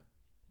up,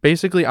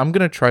 basically I'm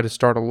going to try to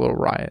start a little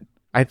riot.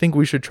 I think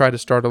we should try to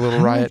start a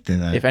little riot.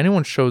 If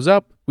anyone shows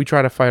up, we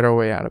try to fight our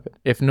way out of it.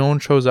 If no one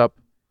shows up,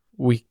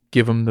 we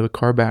give them the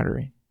car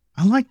battery.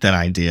 I like that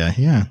idea.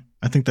 Yeah,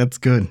 I think that's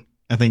good.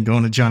 I think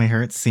going to Johnny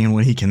Hertz, seeing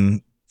what he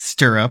can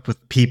stir up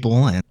with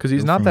people. Because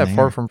he's not that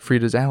far from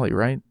Frida's Alley,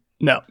 right?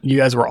 No, you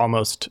guys were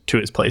almost to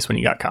his place when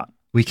you got caught.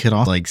 We could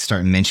also like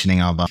start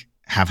mentioning about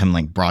have him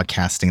like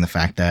broadcasting the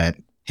fact that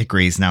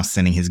Hickory's now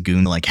sending his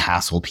goon to like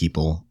hassle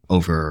people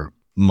over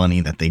money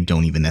that they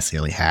don't even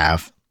necessarily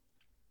have.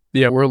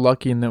 Yeah, we're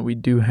lucky in that we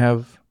do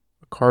have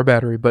a car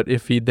battery, but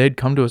if they'd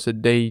come to us a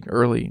day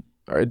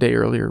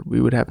earlier, we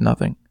would have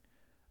nothing.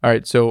 All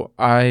right, so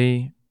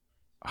I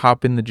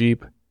hop in the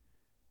Jeep.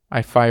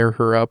 I fire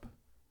her up.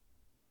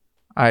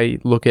 I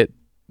look at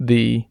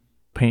the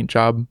paint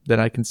job that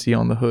I can see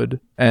on the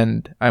hood,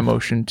 and I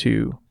motion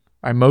to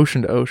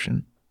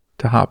Ocean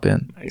to hop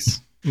in.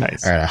 Nice. All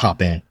right, I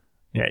hop in.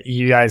 Yeah,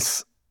 you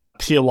guys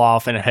peel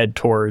off and head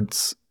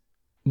towards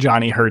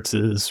Johnny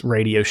Hertz's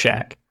Radio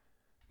Shack.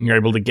 You're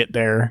able to get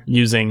there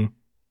using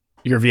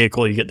your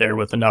vehicle. You get there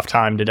with enough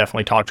time to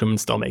definitely talk to him and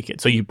still make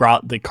it. So you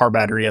brought the car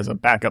battery as a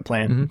backup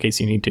plan in case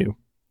you need to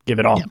give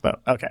it off. Yeah.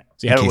 But okay.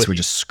 So in case we're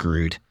just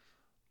screwed.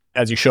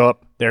 As you show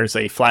up, there's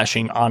a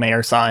flashing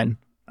on-air sign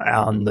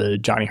on the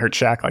Johnny Hertz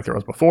Shack like there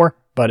was before,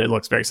 but it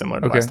looks very similar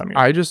to last time you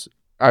were.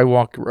 I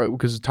walk,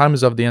 because time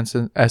is of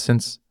the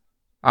essence.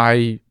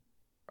 I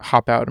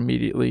hop out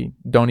immediately.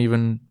 Don't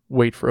even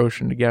wait for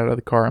Ocean to get out of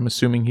the car. I'm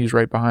assuming he's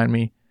right behind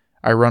me.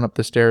 I run up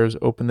the stairs,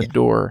 open the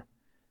door,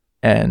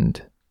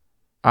 and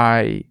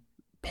I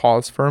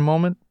pause for a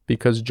moment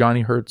because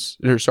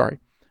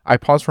I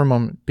pause for a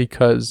moment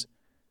because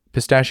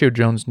Pistachio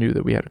Jones knew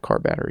that we had a car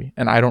battery,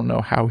 and I don't know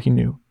how he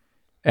knew.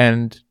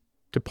 And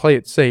to play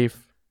it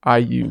safe, I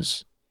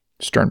use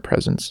Stern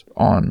Presence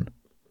on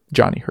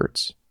Johnny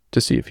Hertz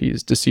to see if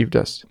he's deceived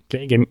us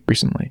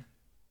recently.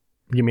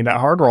 Give me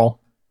that hard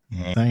roll.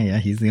 Yeah,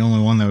 he's the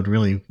only one that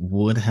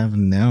would have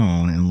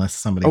known unless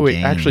somebody. Oh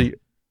wait, actually,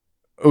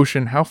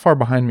 Ocean, how far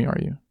behind me are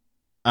you?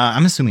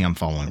 I'm assuming I'm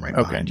following right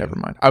behind you. Okay, never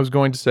mind. I was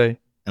going to say,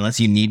 Unless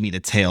you need me to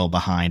tail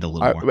behind a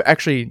little more.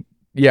 Actually,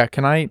 yeah,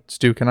 can I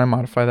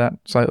modify that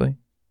slightly?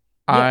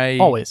 Yeah, I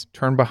always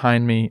turn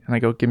behind me and I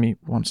go, give me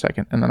 1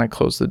 second. And then I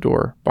close the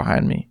door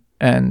behind me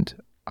and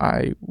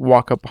I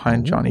walk up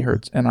behind Johnny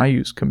Hertz and I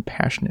use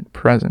compassionate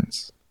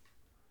presence.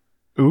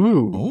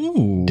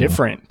 Ooh.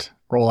 Different.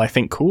 Roll, I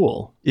think,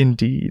 cool.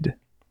 Indeed.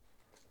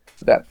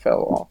 That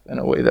fell off in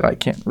a way that I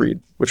can't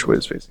read which way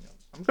it's facing up.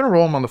 I'm going to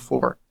roll him on the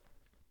floor.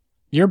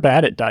 You're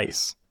bad at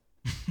dice.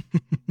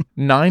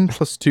 9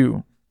 plus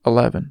 2,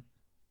 11.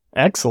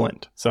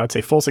 Excellent. So that's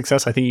a full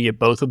success. I think you get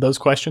both of those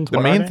questions.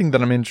 The main thing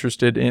that I'm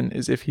interested in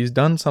is if he's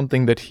done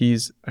something that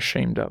he's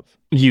ashamed of.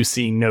 You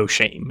see no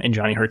shame in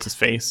Johnny Hertz's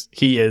face.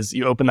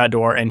 You open that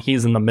door and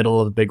he's in the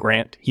middle of a big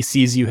rant. He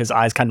sees you, his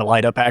eyes kind of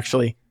light up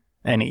actually,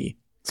 and he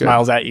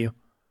smiles at you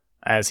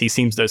as he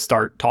seems to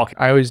start talking.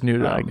 I always knew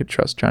that I could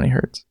trust Johnny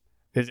Hertz.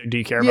 Do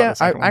you care about the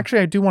second one?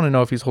 Actually, I do want to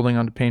know if he's holding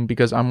on to pain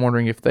because I'm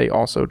wondering if they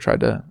also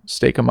tried to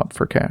stake him up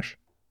for cash.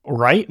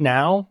 Right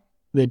now,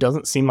 it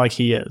doesn't seem like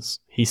he is.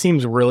 He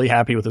seems really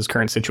happy with his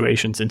current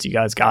situation since you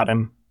guys got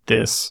him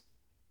this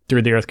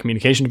through the Earth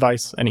communication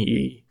device, and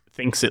he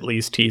thinks at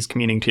least he's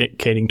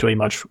communicating to a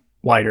much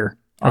wider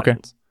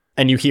audience.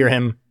 And you hear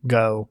him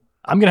go,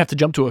 I'm going to have to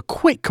jump to a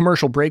quick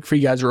commercial break for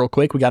you guys real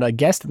quick. We got a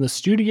guest in the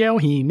studio.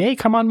 He may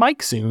come on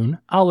mic soon.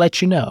 I'll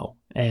let you know.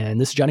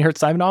 And this is Johnny Hertz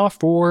signing off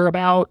for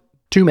about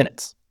 2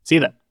 minutes. See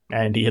you then.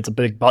 And he hits a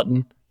big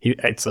button.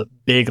 It's a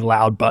big,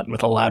 loud button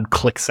with a loud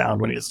click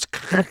sound when he just...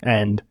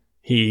 And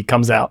he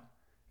comes out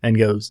and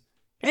goes,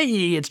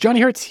 hey, it's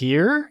Johnny Hertz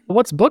here.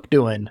 What's Book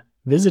doing?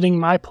 Visiting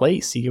my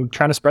place. You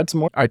trying to spread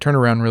some more? I turn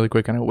around really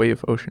quick and I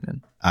wave Ocean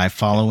in. I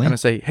follow in. And I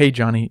say, hey,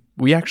 Johnny,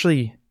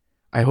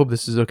 I hope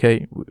this is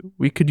okay.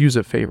 We could use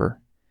a favor.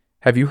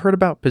 Have you heard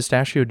about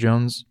Pistachio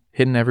Jones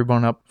hitting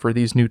everyone up for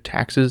these new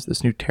taxes,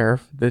 this new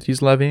tariff that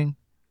he's levying?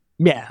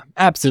 Yeah,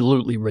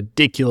 absolutely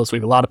ridiculous. We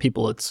have a lot of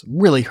people it's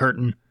really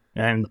hurting.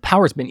 And the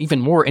power's been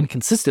even more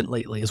inconsistent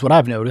lately, is what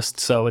I've noticed.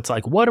 So it's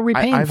like, what are we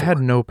paying for? I've had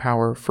no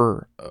power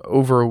for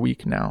over a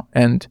week now.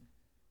 And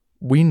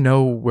we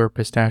know where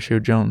Pistachio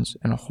Jones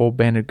and a whole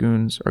band of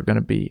goons are going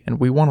to be. And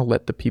we want to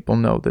let the people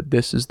know that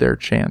this is their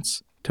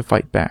chance to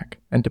fight back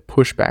and to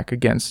push back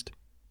against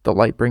the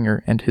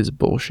Lightbringer and his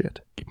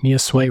bullshit. Give me a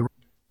sway.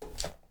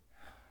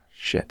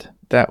 Shit.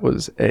 That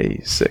was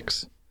a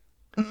 6.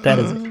 That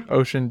is a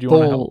Ocean, do you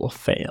want to help? full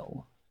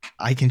fail.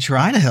 I can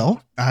try to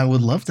help. I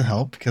would love to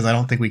help because I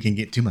don't think we can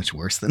get too much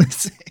worse than a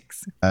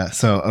 6.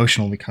 So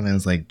Ocean will be coming in and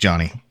is like,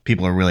 Johnny,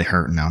 people are really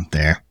hurting out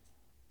there.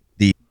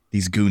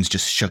 These goons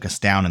just shook us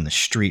down in the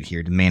street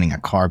here demanding a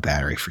car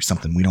battery for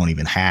something we don't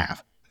even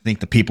have. I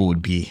think the people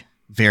would be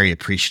very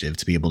appreciative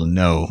to be able to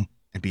know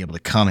and be able to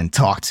come and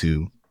talk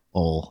to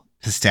old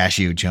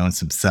Pistachio Jones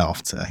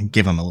himself to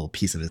give him a little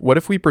piece of it. What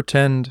if we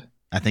pretend...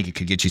 I think it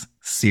could get you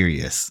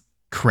serious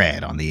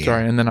cred on the air.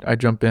 Sorry, and then I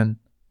jump in.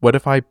 What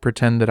if I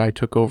pretend that I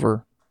took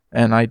over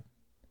and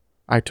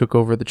I took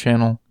over the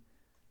channel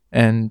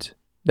and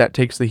that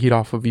takes the heat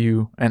off of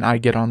you and I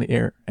get on the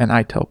air and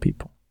I tell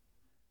people?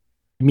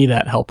 Give me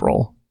that help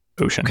roll,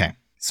 Ocean. Okay.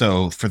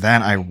 So for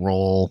that, I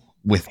roll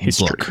with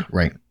History. Book,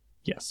 right?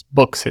 Yes,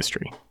 Book's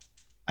history.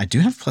 I do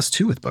have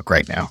 +2 with Book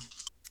right now.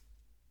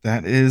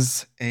 That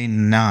is a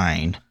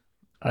 9.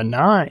 A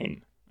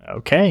 9.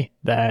 Okay,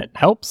 that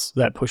helps.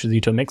 That pushes you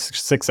to a mixed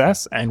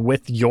success. And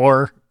with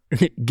your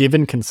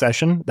given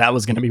concession, that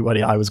was going to be what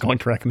I was going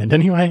to recommend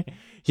anyway.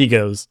 He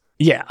goes,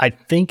 yeah, I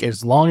think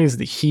as long as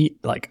the heat,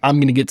 I'm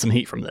going to get some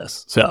heat from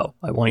this. So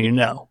I want you to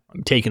know,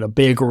 I'm taking a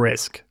big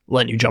risk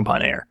letting you jump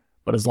on air.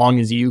 But as long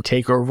as you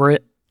take over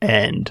it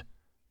and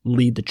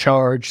lead the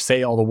charge,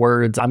 say all the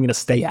words, I'm going to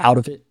stay out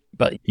of it.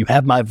 But you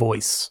have my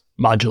voice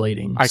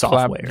modulating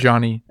software. I clap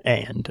Johnny.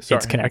 And Sorry,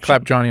 its connection. I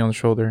clap Johnny on the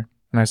shoulder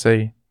and I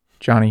say,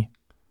 Johnny,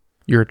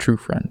 you're a true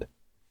friend.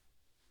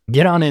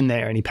 Get on in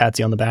there. And he pats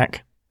you on the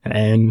back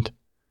and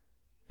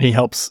he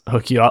helps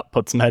hook you up,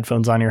 put some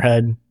headphones on your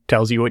head,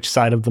 tells you which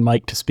side of the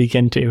mic to speak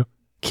into,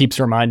 keeps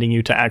reminding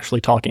you to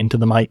actually talk into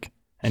the mic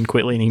and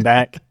quit leaning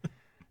back.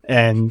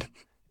 And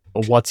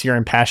what's your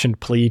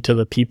impassioned plea to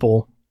the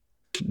people,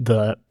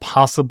 the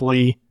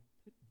possibly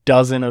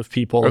dozen of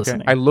people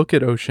listening? I look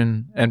at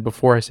Ocean and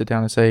before I sit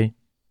down I say,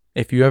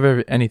 if you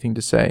have anything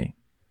to say,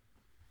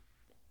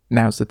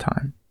 now's the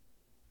time.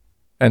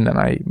 And then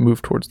I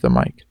move towards the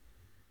mic.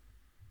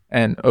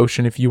 And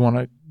Ocean, if you want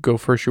to go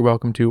first, you're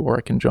welcome to, or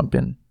I can jump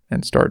in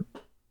and start.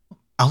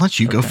 I'll let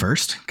you go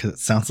first because it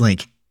sounds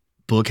like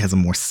Book has a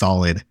more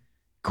solid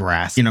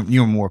grasp. You know,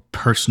 you're a more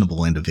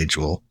personable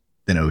individual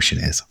than Ocean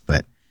is,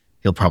 but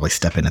he'll probably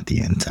step in at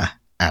the end to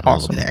add a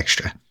little bit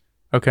extra.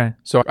 Okay,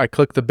 so I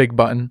click the big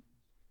button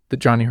that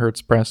Johnny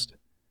Hertz pressed,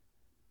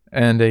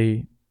 and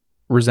a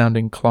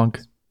resounding clunk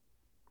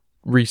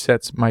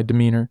resets my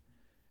demeanor.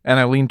 And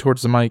I lean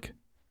towards the mic,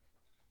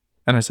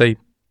 and I say,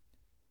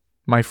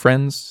 my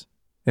friends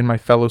and my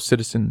fellow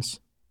citizens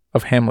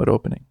of Hamlet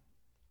Opening,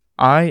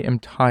 I am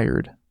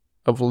tired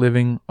of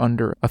living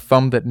under a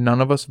thumb that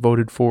none of us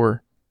voted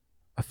for,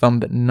 a thumb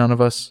that none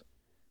of us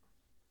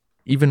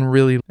even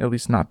really, at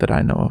least not that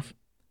I know of,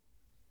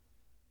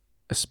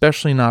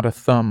 especially not a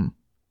thumb,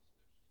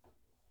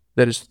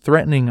 that is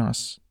threatening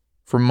us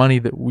for money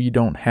that we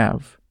don't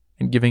have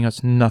and giving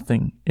us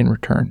nothing in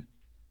return.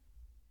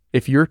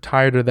 If you're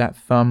tired of that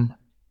thumb,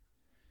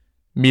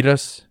 meet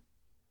us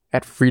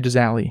at Frida's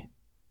Alley.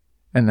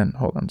 And then,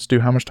 hold on,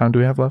 Stu, how much time do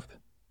we have left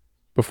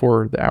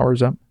before the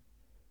hour's up?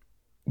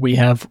 We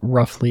have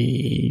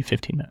roughly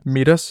 15 minutes.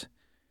 Meet us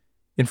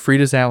in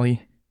Frida's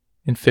Alley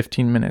in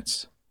 15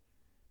 minutes.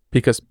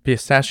 Because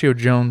Pistachio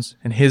Jones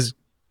and his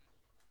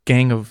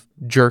gang of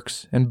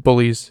jerks and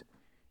bullies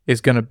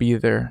is going to be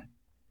there.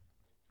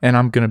 And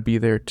I'm going to be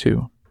there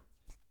too.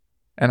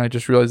 And I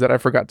just realized that I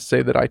forgot to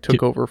say that I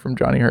took over from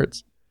Johnny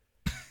Hertz.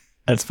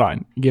 That's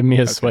fine. Give me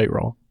his sway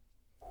roll.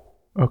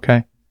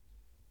 Okay.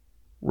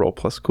 Roll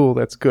plus cool.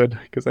 That's good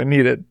because I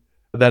need it.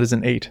 That is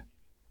an 8.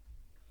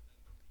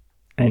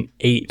 An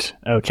 8.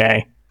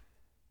 Okay.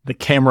 The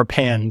camera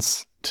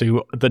pans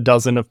to the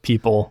dozen of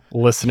people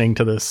listening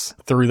to this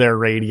through their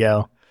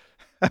radio.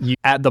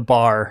 At the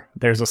bar,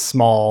 there's a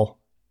small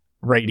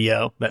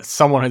radio that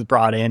someone has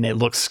brought in. It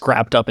looks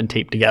scrapped up and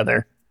taped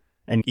together.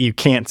 And you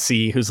can't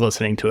see who's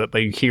listening to it,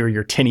 but you hear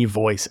your tinny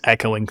voice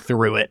echoing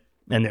through it.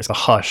 And there's a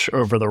hush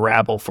over the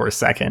rabble for a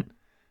second.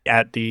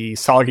 At the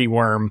Soggy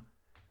Worm,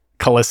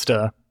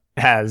 Callista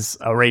has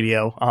a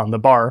radio on the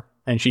bar,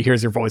 and she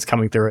hears your voice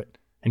coming through it.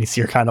 And you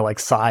see her kind of like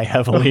sigh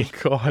heavily.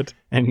 Oh, God.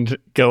 And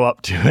go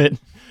up to it,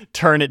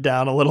 turn it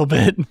down a little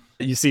bit.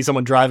 You see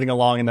someone driving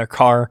along in their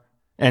car,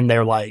 and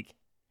they're like,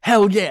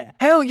 hell yeah,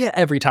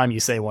 every time you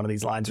say one of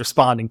these lines,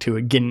 responding to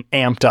it, getting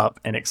amped up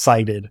and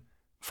excited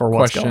for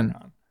what's going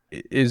on.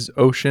 Is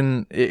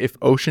Ocean, if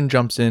Ocean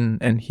jumps in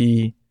and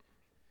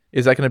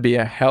is that going to be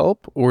a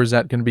help, or is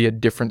that going to be a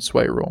different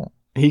sway roll?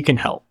 He can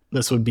help.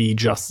 This would be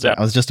just... I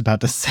was just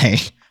about to say,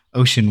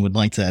 Ocean would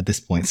like to, at this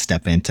point,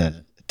 step in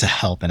to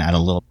help and add a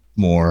little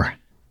more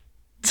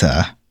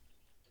to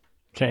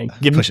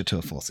push it to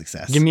a full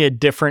success. Give me a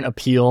different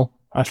appeal,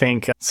 I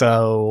think.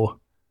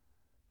 So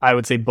I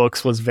would say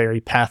Books was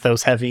very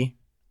pathos heavy.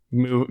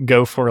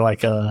 Go for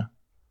like a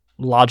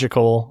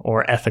logical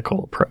or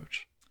ethical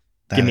approach.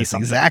 Give me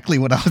something. Exactly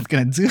what I was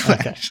going to do.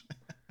 Okay.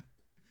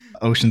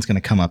 Ocean's going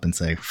to come up and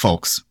say,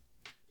 folks,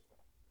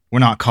 we're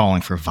not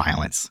calling for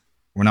violence.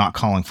 We're not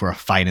calling for a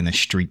fight in the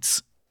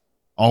streets.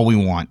 All we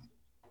want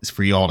is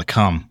for y'all to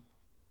come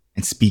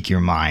and speak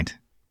your mind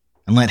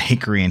and let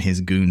Hickory and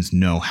his goons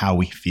know how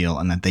we feel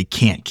and that they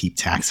can't keep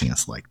taxing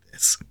us like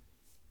this.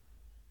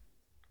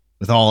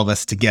 With all of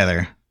us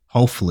together,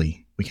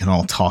 hopefully we can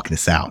all talk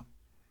this out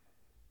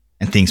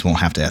and things won't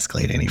have to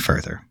escalate any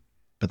further.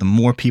 But the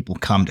more people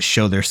come to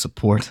show their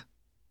support,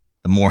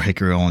 the more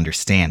Hickory will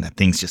understand that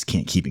things just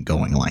can't keep it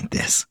going like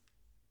this.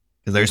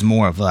 Because there's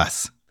more of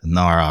us than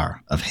there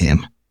are of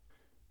him.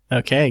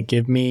 Okay,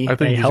 give me I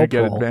think a you help should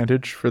get roll.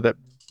 advantage for that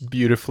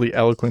beautifully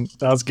eloquent.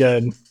 That was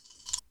good.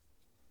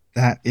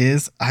 That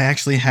is, I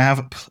actually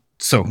have,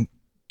 so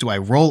do I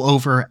roll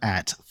over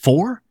at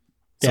 4?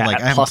 So Yeah, like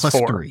at I have plus a plus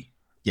 4. 3.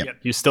 Yep.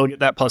 You still get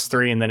that plus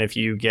 3, and then if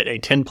you get a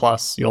 10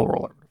 plus, you'll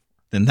roll over.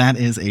 Then that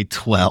is a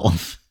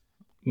 12.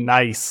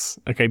 Nice.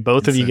 Okay,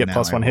 both of you get now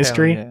plus I 1 roll.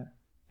 history, Hell yeah.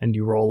 and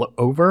you roll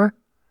over.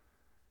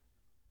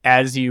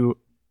 As you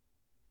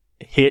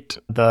hit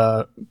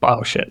the...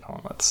 Oh, shit.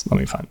 Hold on, let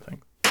me find the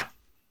thing.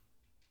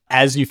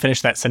 As you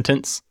finish that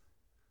sentence,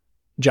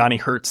 Johnny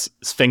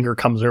Hertz's finger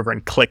comes over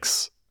and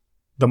clicks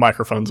the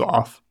microphones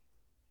off.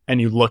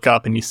 And you look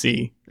up and you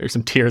see there's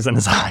some tears in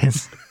his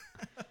eyes.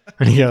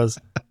 And he goes,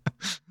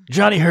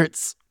 Johnny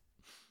Hertz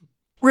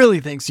really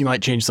thinks you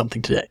might change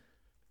something today.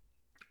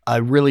 I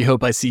really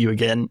hope I see you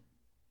again.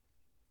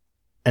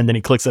 And then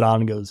he clicks it on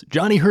and goes,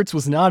 Johnny Hertz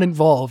was not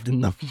involved in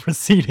the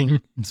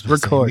preceding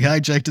record. We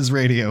hijacked his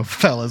radio,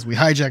 fellas. We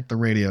hijacked the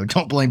radio.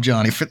 Don't blame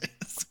Johnny for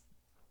this.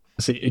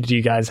 So do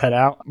you guys head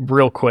out?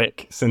 Real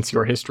quick, since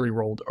your history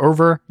rolled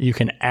over, you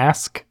can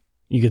ask.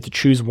 You get to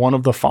choose one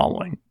of the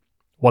following.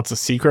 What's a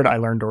secret I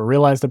learned or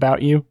realized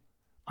about you?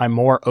 I'm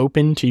more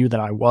open to you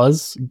than I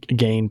was.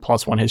 Gain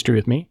plus 1 history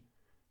with me.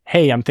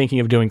 Hey, I'm thinking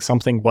of doing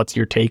something. What's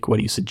your take? What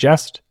do you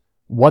suggest?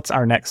 What's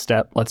our next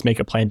step? Let's make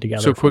a plan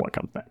together for what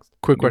comes next.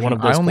 Quick question. One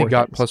of those I only 4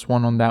 got things. plus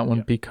 1 on that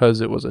one because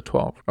it was a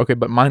 12. Okay,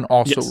 but mine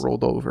also Yes.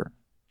 rolled over.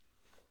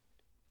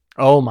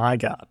 Oh my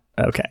God.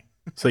 Okay.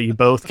 So you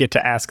both get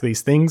to ask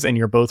these things, and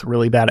you're both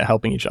really bad at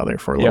helping each other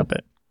for a little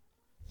bit.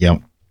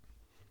 Yep.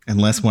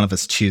 Unless one of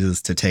us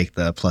chooses to take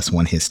the plus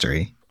 1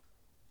 history,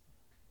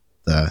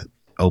 the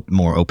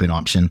more open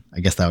option, I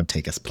guess that would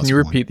take us plus 1. Can you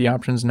repeat the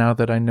options now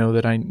that I know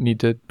that I need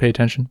to pay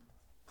attention?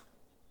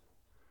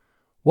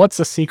 What's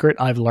a secret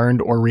I've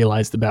learned or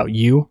realized about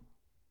you?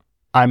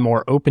 I'm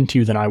more open to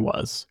you than I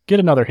was. Get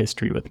another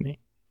history with me.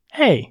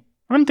 Hey,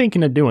 I'm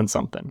thinking of doing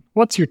something.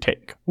 What's your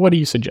take? What do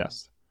you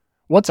suggest?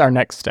 What's our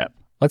next step?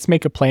 Let's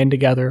make a plan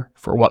together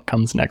for what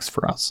comes next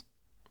for us.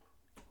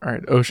 All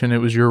right, Ocean, it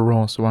was your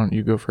roll, so why don't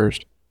you go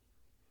first?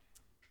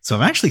 So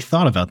I've actually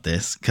thought about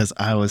this because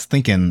I was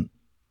thinking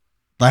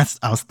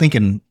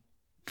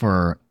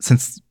for,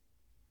 since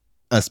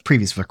us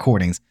previous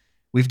recordings,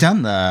 we've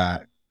done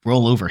the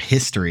rollover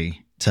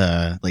history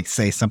to like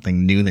say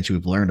something new that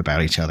you've learned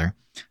about each other.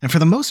 And for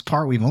the most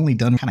part, we've only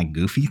done kind of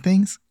goofy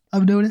things,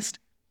 I've noticed.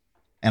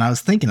 And I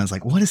was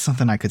like, what is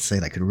something I could say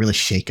that could really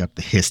shake up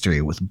the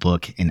history with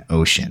Book and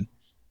Ocean?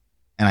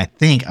 And I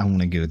think I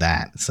want to go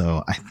that.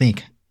 So I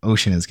think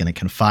Ocean is going to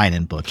confide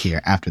in Book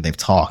here after they've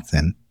talked.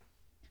 And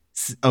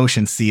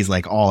Ocean sees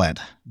like all that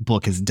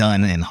Book has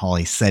done and all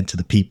he said to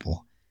the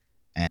people.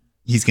 And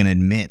he's going to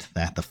admit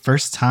that the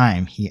first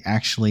time he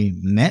actually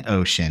met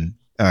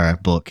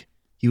Book,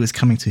 he was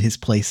coming to his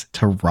place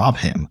to rob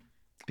him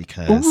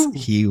because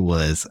he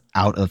was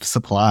out of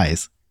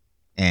supplies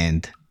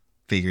and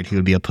figured he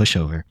would be a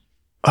pushover.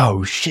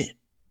 Oh, shit.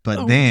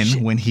 But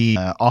when he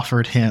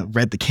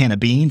read the can of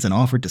beans and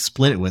offered to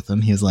split it with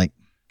him, he was like,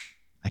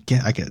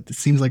 it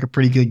seems like a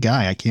pretty good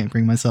guy. I can't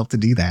bring myself to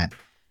do that.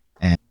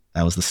 And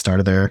that was the start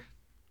of their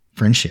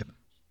friendship.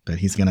 But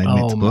he's going to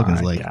admit to Book and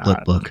is like,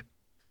 look, Book,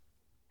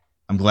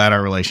 I'm glad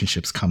our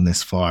relationship's come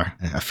this far.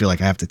 I feel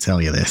like I have to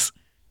tell you this.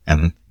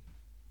 And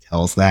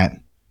tells that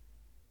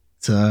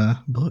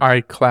to Book.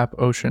 I clap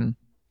Ocean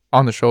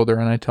on the shoulder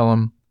and I tell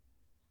him,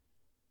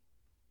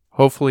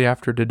 hopefully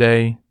after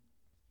today,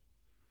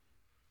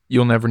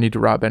 you'll never need to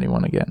rob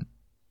anyone again.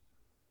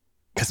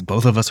 Because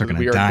both of us are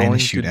going to die in a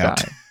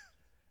shootout.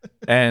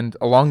 And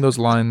along those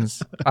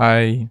lines,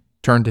 I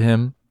turned to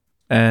him,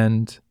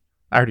 and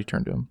I already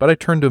turned to him, but I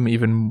turned to him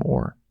even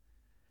more.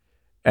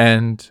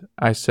 And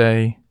I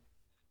say,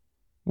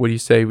 what do you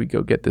say we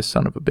go get this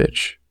son of a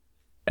bitch?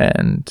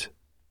 And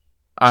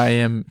I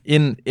am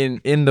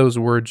in those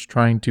words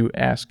trying to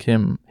ask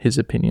him his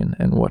opinion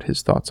and what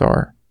his thoughts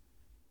are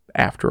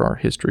after our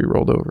history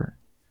rolled over.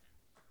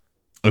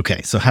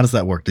 Okay, so how does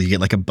that work? Do you get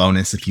like a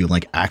bonus if you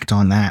like act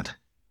on that?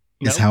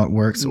 Is how it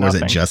works? Or is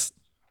it just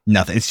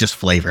nothing? It's just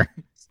flavor.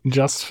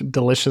 Just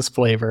delicious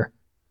flavor.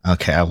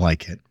 Okay, I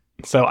like it.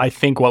 So I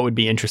think what would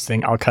be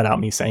interesting, I'll cut out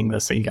me saying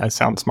this so you guys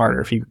sound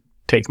smarter if you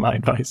take my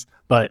advice.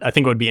 But I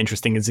think what would be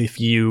interesting is if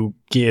you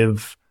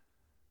give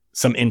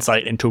some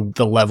insight into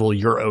the level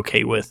you're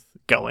okay with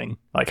going,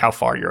 like how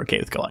far you're okay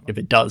with going, if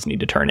it does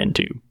need to turn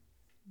into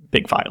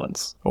big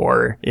violence,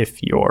 or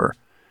if you're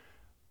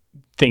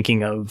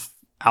thinking of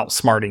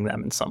outsmarting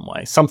them in some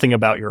way. Something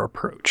about your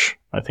approach,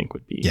 I think,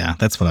 would be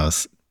that's what I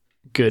was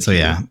good. So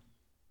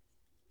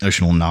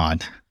Ocean will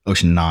nod.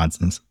 Ocean nods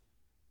and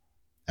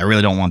I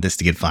really don't want this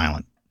to get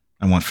violent.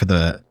 I want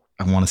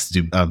us to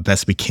do the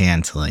best we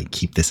can to like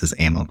keep this as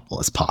amicable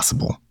as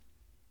possible.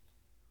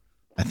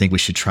 I think we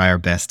should try our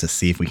best to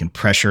see if we can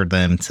pressure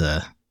them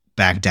to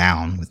back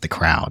down with the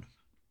crowd.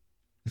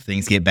 If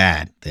things get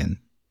bad, then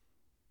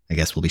I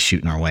guess we'll be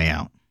shooting our way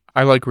out.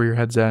 I like where your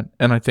head's at,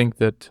 and I think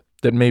that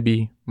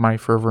maybe my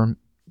fervor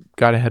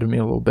got ahead of me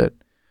a little bit.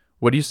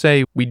 What do you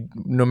say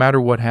no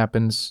matter what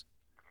happens,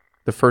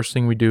 the first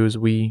thing we do is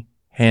we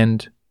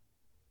hand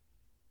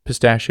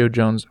Pistachio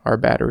Jones our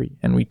battery,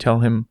 and we tell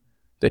him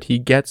that he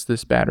gets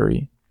this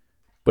battery,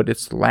 but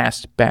it's the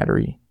last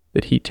battery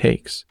that he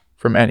takes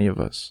from any of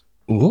us.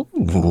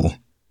 Ooh,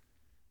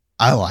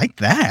 I like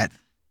that.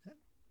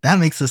 That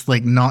makes us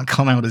like not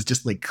come out as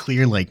just like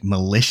clear, like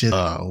malicious.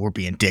 We're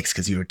being dicks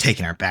because you were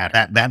taking our bat.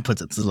 That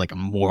puts us as like a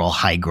moral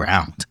high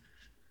ground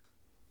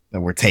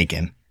that we're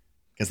taking.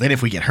 Because then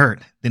if we get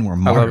hurt, then we're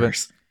martyrs. I love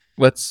it.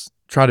 Let's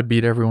try to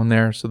beat everyone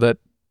there so that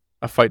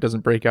a fight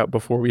doesn't break out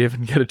before we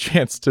even get a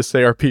chance to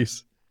say our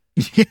piece.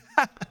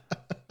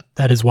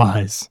 That is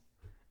wise.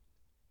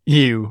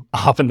 You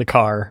hop in the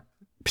car,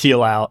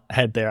 peel out,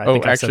 head there. I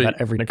think I've said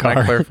that every car.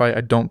 Can I clarify?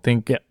 I don't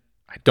think...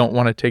 I don't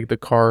want to take the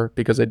car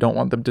because I don't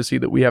want them to see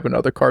that we have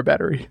another car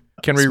battery.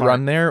 Can we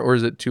run there, or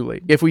is it too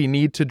late? If we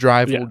need to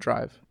drive, we'll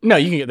drive. No,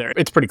 you can get there.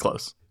 It's pretty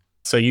close.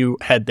 So you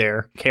head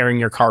there carrying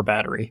your car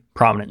battery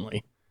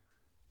prominently.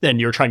 Then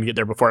you're trying to get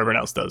there before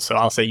everyone else does. So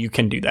I'll say you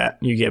can do that.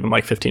 You give them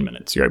like 15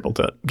 minutes. You're able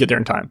to get there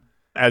in time.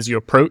 As you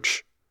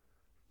approach,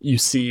 you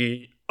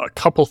see a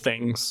couple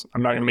things.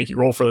 I'm not going to make you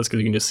roll for this because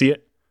you can just see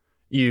it.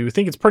 You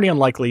think it's pretty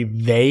unlikely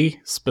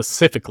they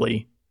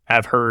specifically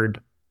have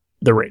heard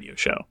the radio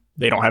show.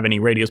 They don't have any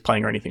radios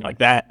playing or anything like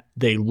that.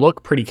 They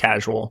look pretty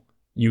casual.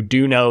 You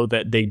do know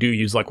that they do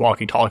use like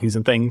walkie-talkies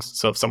and things.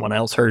 So if someone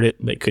else heard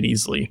it, they could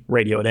easily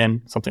radio it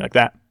in, something like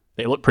that.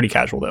 They look pretty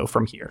casual though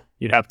from here.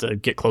 You'd have to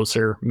get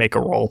closer, make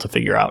a roll to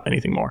figure out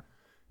anything more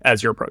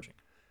as you're approaching.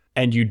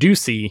 And you do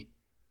see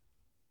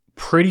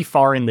pretty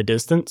far in the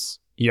distance,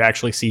 you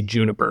actually see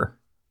Juniper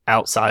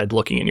outside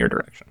looking in your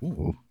direction.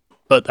 Ooh.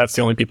 But that's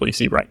the only people you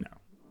see right now.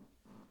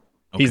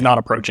 Okay. He's not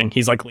approaching.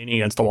 He's like leaning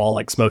against the wall,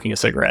 like smoking a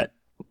cigarette.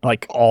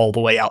 Like all the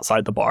way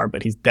outside the bar,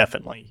 but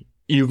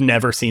you've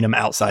never seen him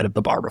outside of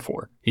the bar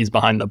before. He's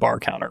behind the bar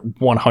counter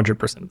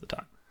 100% of the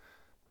time.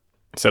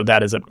 So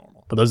that is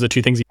abnormal. But those are the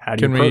two things.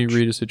 Can we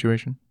read a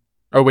situation?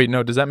 Oh, wait,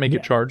 no. Does that make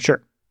it charged?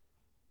 Sure.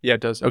 Yeah,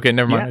 it does. Okay,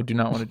 never mind. I do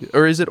not want to do.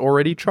 Or is it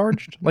already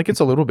charged? Like it's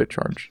a little bit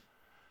charged.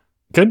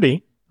 Could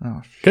be.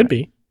 Oh, shit. Could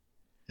be.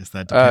 Yes,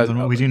 that depends on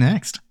what we do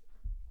next.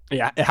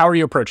 Yeah. How are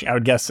you approaching? I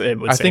would guess it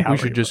would. I think we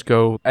should just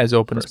go as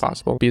open as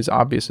possible. Be as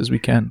obvious as we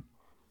can.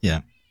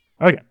 Yeah.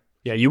 Okay.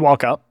 Yeah, you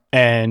walk up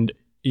and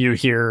you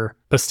hear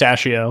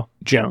Pistachio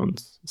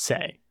Jones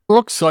say,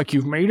 Looks like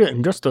you've made it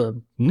in just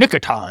a nick of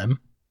time.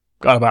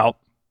 Got about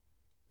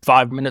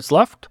 5 minutes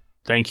left.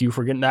 Thank you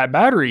for getting that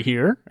battery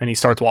here. And he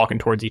starts walking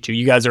towards you two.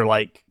 You guys are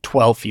like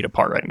 12 feet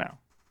apart right now.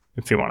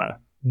 If you want to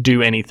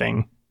do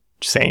anything,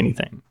 say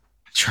anything.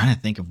 I'm trying to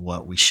think of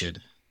what we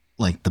should,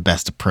 like, the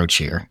best approach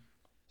here.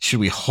 Should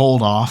we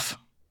hold off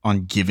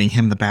on giving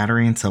him the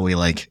battery until we,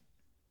 like,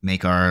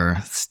 make our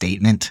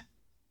statement?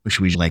 Or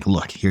should we, like,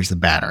 look, here's the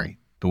battery,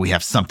 but we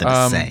have something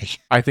to say?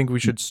 I think we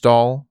should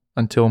stall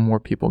until more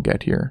people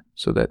get here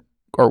so that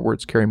our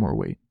words carry more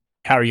weight.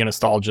 How are you going to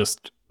stall?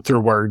 Just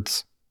through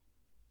words?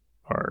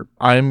 Or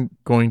I'm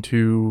going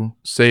to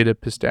say to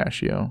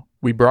Pistachio,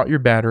 we brought your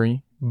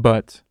battery,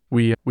 but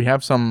we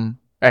have some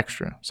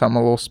extra, something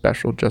a little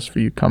special just for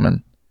you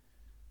coming.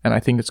 And I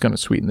think it's going to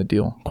sweeten the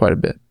deal quite a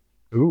bit.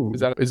 Ooh.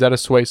 Is that a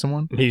sway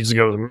someone? He just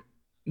goes,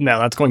 no,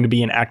 that's going to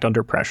be an act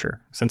under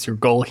pressure. Since your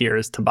goal here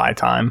is to buy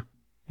time,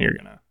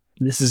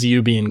 this is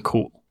you being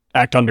cool.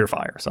 Act under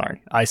fire,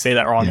 sorry. I say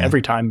that wrong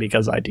every time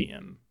because I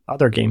DM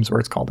other games where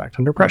it's called act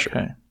under pressure.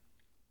 Okay.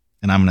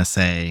 And I'm going to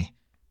say,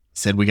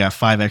 said we got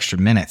 5 extra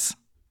minutes.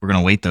 We're going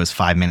to wait those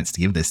 5 minutes to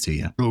give this to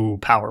you. Ooh,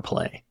 power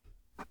play.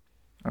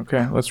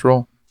 Okay, let's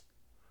roll.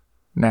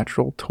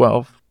 Natural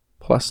 12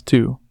 plus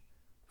 2,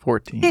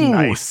 14.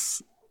 Ooh.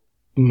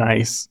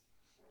 Nice.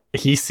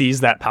 He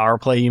sees that power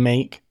play you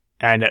make,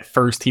 and at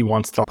first he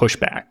wants to push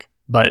back.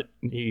 But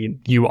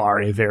you are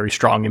a very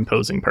strong,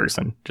 imposing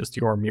person. Just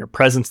your mere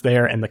presence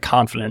there and the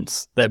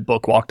confidence that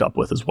Book walked up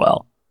with as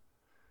well.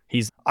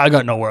 I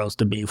got nowhere else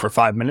to be for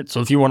 5 minutes,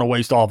 so if you want to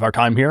waste all of our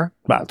time here,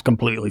 that's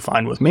completely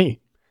fine with me.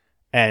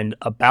 And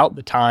about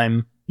the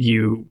time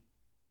he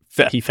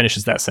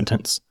finishes that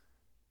sentence,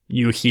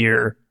 you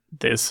hear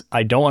this,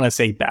 I don't want to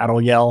say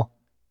battle yell,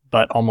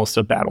 but almost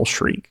a battle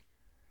shriek.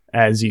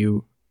 As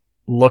you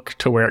look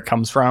to where it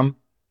comes from,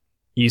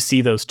 you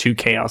see those 2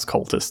 chaos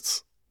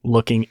cultists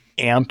looking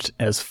amped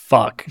as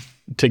fuck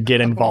to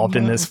get involved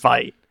in this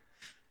fight.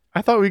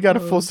 I thought we got a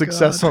full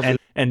success of it.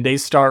 And they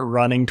start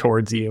running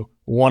towards you.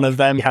 One of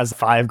them has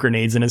 5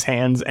 grenades in his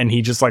hands, and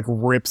he just like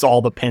rips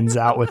all the pins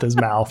out with his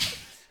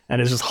mouth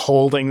and is just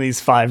holding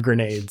these 5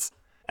 grenades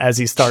as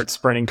he starts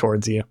sprinting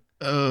towards you.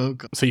 Oh,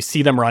 God. So you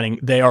see them running.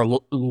 They are,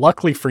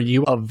 luckily for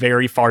you, a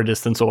very far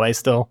distance away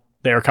still.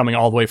 They are coming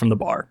all the way from the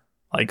bar,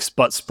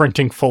 but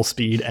sprinting full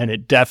speed, and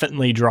it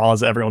definitely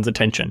draws everyone's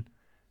attention.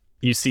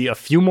 You see a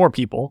few more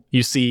people.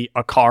 You see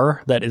a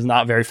car that is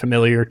not very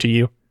familiar to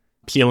you,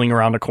 peeling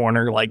around a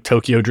corner, like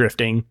Tokyo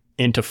drifting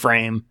into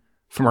frame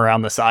from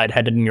around the side,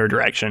 headed in your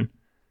direction.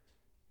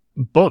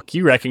 Book,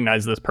 you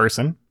recognize this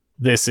person.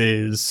 This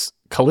is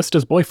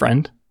Callista's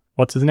boyfriend.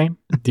 What's his name?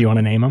 Do you want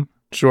to name him?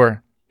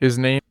 Sure. His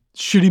name?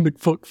 Shitty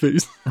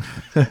McFuckface.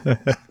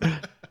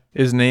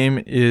 His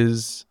name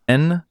is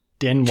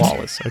Den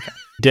Wallace. Okay.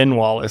 Den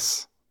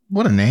Wallace.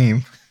 What a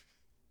name.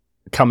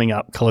 Coming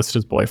up,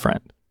 Callista's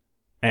boyfriend.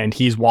 And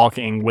he's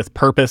walking with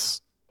purpose,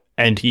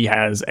 and he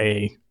has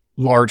a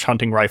large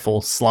hunting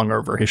rifle slung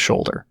over his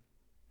shoulder,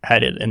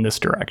 headed in this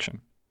direction.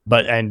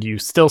 And you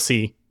still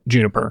see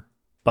Juniper,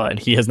 but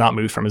he has not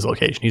moved from his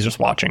location. He's just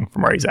watching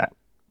from where he's at.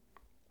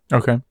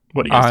 Okay.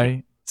 What do you guys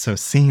do? So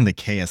seeing the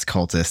chaos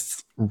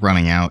cultists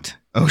running out,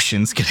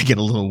 Ocean's going to get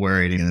a little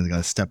worried, and he's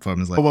going to step forward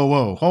and is like,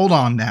 whoa, hold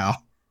on now.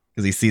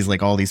 Because he sees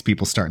like all these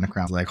people starting to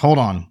crowd. Like, hold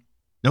on.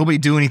 Nobody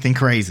do anything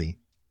crazy.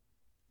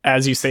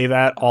 As you say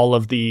that, all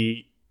of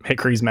the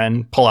Hickory's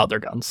men pull out their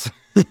guns.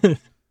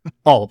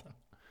 All of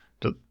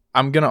them.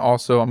 I'm going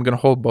to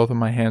hold both of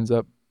my hands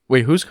up.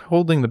 Wait, who's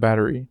holding the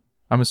battery?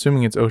 I'm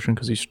assuming it's Ocean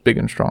because he's big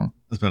and strong.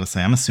 I was about to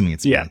say, I'm assuming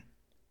it's yeah.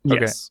 me.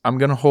 Okay, Yes. I'm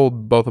going to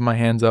hold both of my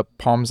hands up,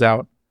 palms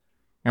out.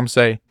 I'm going to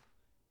say,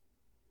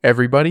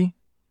 everybody,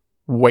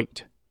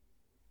 wait.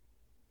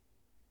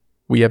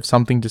 We have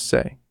something to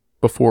say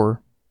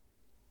before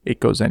it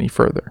goes any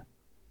further.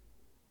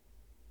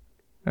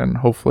 And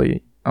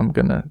hopefully I'm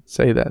going to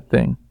say that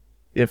thing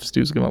if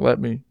Stu's going to let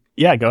me.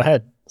 Yeah, go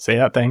ahead. Say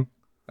that thing.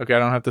 Okay, I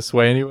don't have to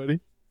sway anybody?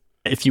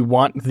 If you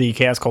want the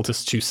Chaos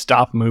Cultists to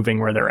stop moving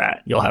where they're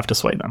at, you'll have to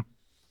sway them.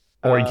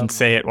 Or you can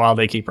say it while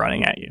they keep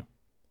running at you.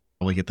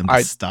 We get them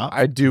to stop.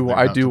 I do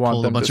want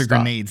them to stop.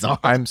 Grenades off.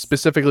 I'm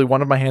specifically,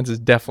 one of my hands is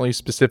definitely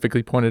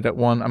specifically pointed at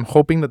one. I'm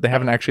hoping that they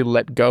haven't actually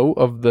let go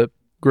of the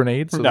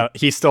grenades. No,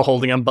 he's still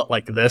holding them, but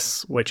like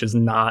this, which is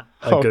not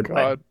a good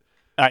way.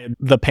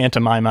 The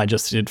pantomime I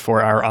just did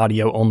for our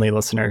audio-only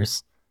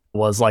listeners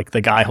was like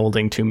the guy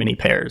holding too many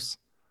pairs.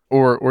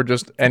 Or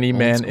just any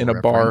man school in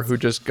a bar reference. who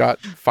just got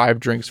 5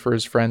 drinks for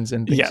his friends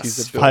and thinks he's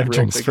Yes, a 5 real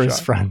drinks big for his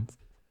shot. friends.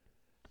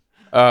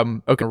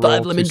 Okay, 5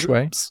 roll lemon to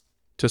sway. drops.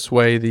 To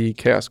sway the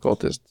Chaos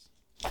Cultists.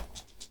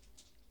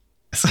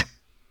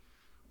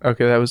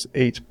 Okay, that was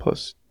 8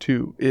 plus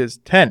 2 is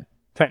 10.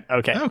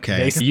 Okay.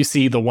 Okay. You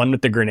see the one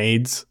with the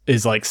grenades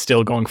is like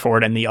still going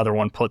forward, and the other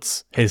one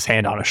puts his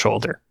hand on his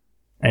shoulder,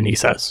 and he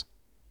says,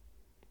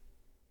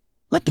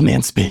 "Let the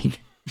man speak."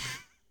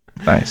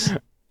 Nice.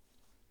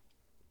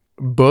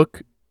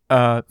 Book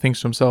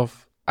thinks to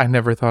himself, I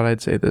never thought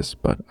I'd say this,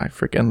 but I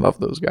freaking love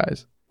those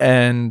guys.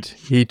 And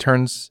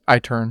I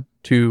turn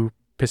to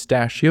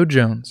Pistachio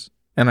Jones,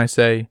 and I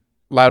say,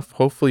 loud,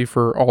 hopefully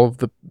for all of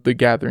the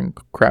gathering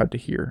crowd to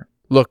hear.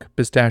 Look,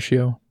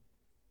 Pistachio,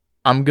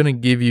 I'm going to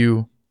give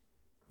you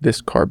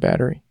this car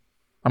battery.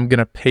 I'm going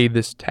to pay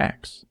this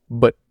tax.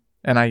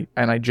 And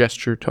I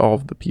gesture to all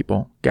of the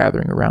people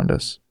gathering around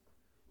us.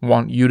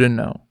 Want you to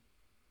know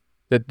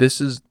that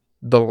this is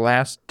the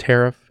last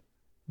tariff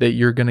that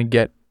you're going to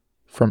get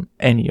from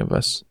any of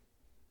us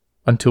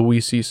until we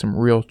see some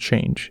real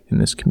change in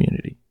this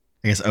community.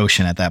 I guess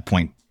Ocean at that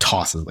point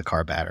tosses the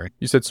car battery.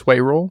 You said sway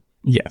roll?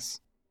 Yes.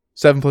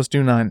 7 +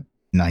 2, 9.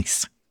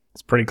 Nice.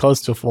 It's pretty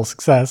close to a full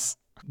success.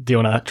 Do you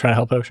want to try to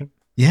help Ocean?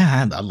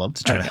 Yeah, I'd love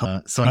to try to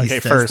help. So he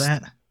says first.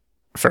 that.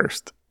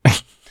 First.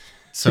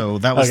 So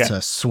that was Okay.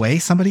 to sway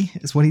somebody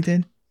is what he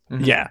did?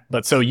 Mhm. Yeah,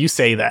 but so you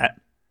say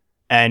that,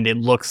 and it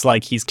looks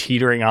like he's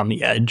teetering on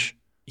the edge.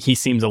 He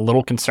seems a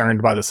little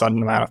concerned by the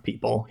sudden amount of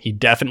people. He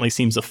definitely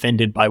seems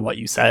offended by what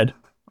you said.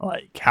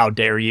 Like, how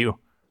dare you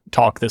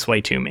talk this way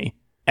to me?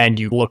 And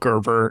you look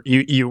over,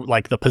 you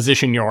like the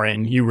position you're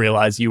in, you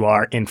realize you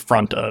are in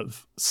front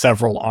of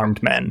several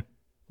armed men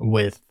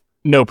with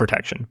no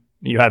protection.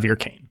 You have your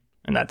cane,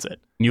 and that's it.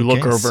 You look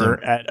Okay,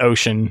 over at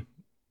Ocean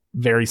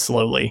very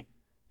slowly,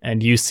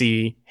 and you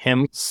see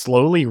him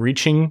slowly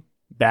reaching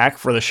back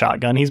for the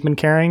shotgun he's been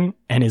carrying,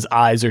 and his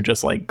eyes are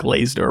just like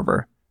glazed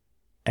over.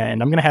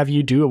 And I'm going to have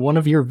you do one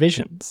of your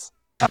visions.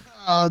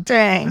 Oh,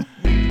 dang.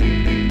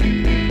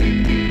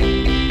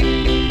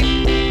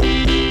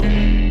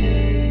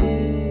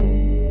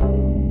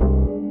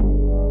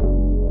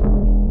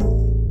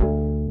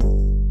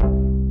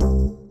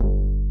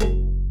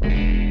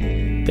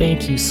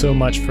 Thank you so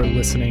much for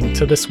listening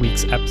to this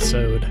week's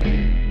episode.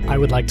 I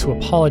would like to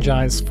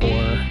apologize for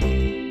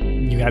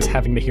you guys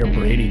having to hear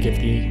Brady give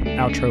the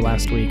outro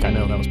last week. I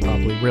know that was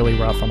probably really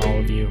rough on all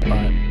of you, but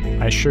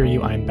I assure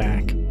you I'm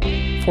back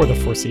for the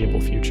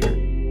foreseeable future.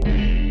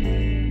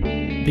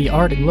 The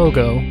art and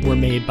logo were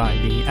made by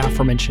the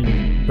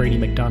aforementioned Brady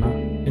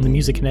McDonough, and the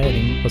music and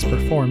editing was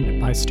performed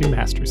by Stu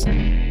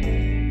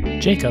Masterson.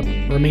 Jacob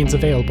remains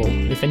available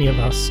if any of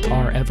us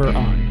are ever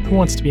on Who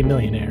Wants to Be a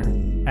Millionaire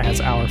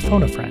as our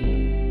phone-a-friend.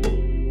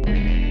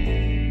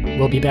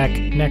 We'll be back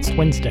next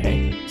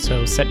Wednesday,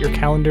 so set your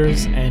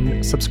calendars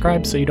and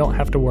subscribe so you don't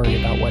have to worry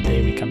about what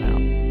day we come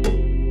out.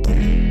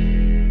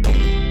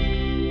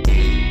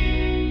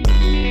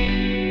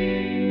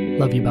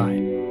 Love you, bye.